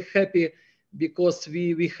really happy because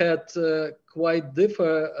we had quite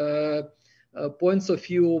different points of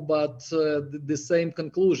view, but the same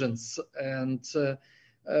conclusions. And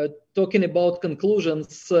talking about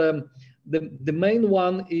conclusions, the main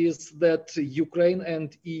one is that Ukraine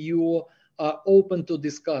and EU are open to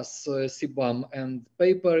discuss CBAM, and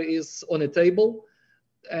paper is on a table,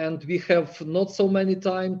 and we have not so many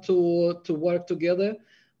time to work together,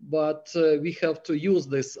 but we have to use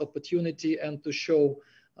this opportunity and to show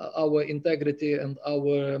our integrity and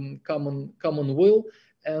our common will.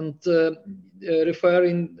 And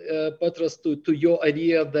referring, Petras, to your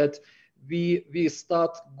idea that we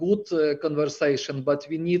start good conversation, but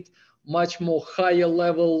we need much more higher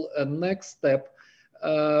level next step.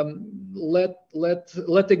 Let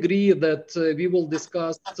agree that we will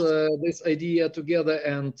discuss this idea together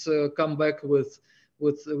and come back with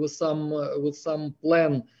some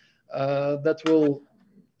plan that will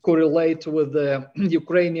correlate with the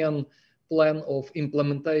Ukrainian plan of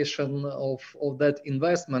implementation of that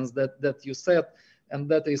investments that you said, and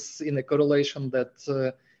that is in a correlation that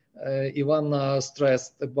Ivana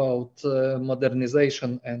stressed about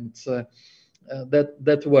modernization and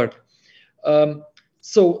that work.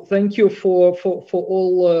 So thank you for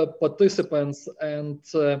all participants, and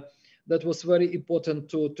that was very important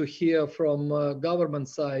to hear from government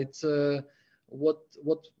side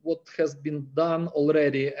what has been done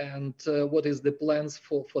already and what is the plans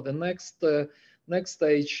for the next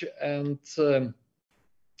stage. And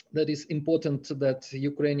that is important that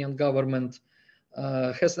Ukrainian government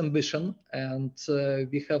has ambition, and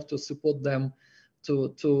we have to support them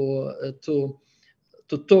to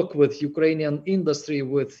talk with Ukrainian industry,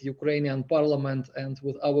 with Ukrainian parliament, and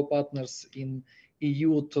with our partners in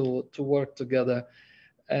EU to work together.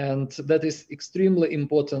 And that is extremely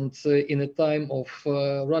important in a time of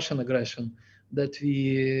Russian aggression that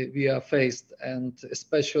we are faced, and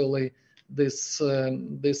especially this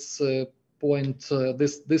point,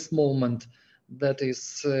 this moment that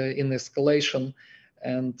is in escalation,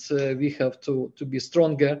 and we have to be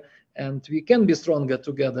stronger. And we can be stronger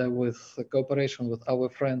together with cooperation with our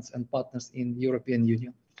friends and partners in the European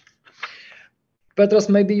Union. Petras,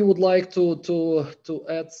 maybe you would like to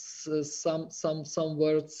add some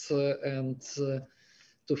words and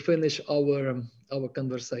to finish our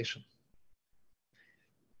conversation.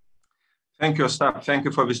 Thank you, Ostap. Thank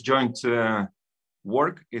you for this joint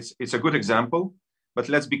work. It's a good example, but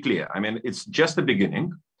let's be clear. I mean, it's just the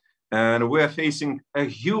beginning, and we are facing a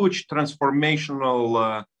huge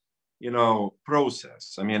transformational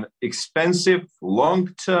process. I mean, expensive,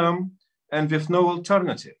 long-term, and with no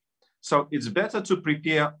alternative. So it's better to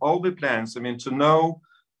prepare all the plans. I mean, to know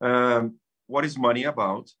what is money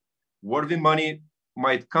about, where the money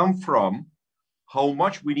might come from, how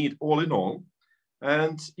much we need all in all,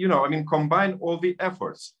 and combine all the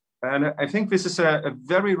efforts. And I think this is a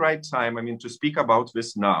very right time, I mean, to speak about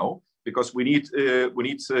this now, because we need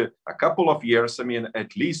a couple of years, I mean,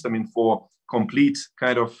 at least, I mean, for complete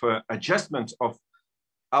kind of adjustment of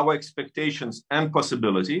our expectations and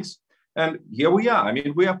possibilities. And here we are, I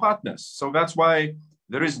mean, we are partners. So that's why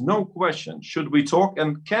there is no question, should we talk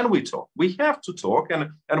and can we talk? We have to talk,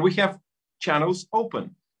 and we have channels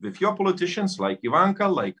open with your politicians like Ivanka,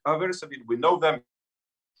 like others. I mean, we know them.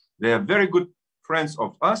 They are very good friends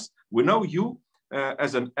of us. We know you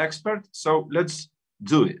as an expert, so let's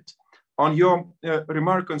do it. On your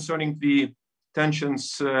remark concerning the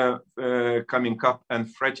tensions coming up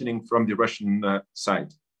and threatening from the Russian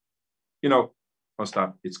side, you know,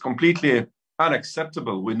 Ostap, it's completely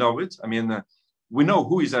unacceptable. We know it. I mean, we know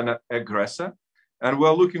who is an aggressor, and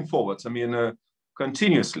we're looking forward, I mean,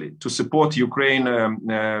 continuously to support Ukraine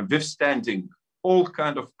withstanding all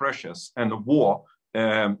kind of pressures and war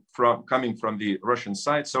coming from the Russian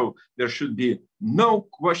side. So there should be no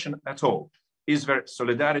question at all. Is there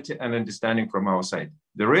solidarity and understanding from our side?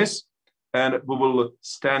 There is, and we will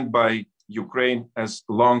stand by Ukraine as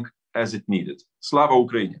long as it needed. Slava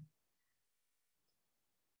Ukraini!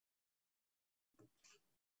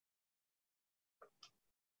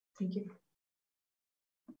 Thank you.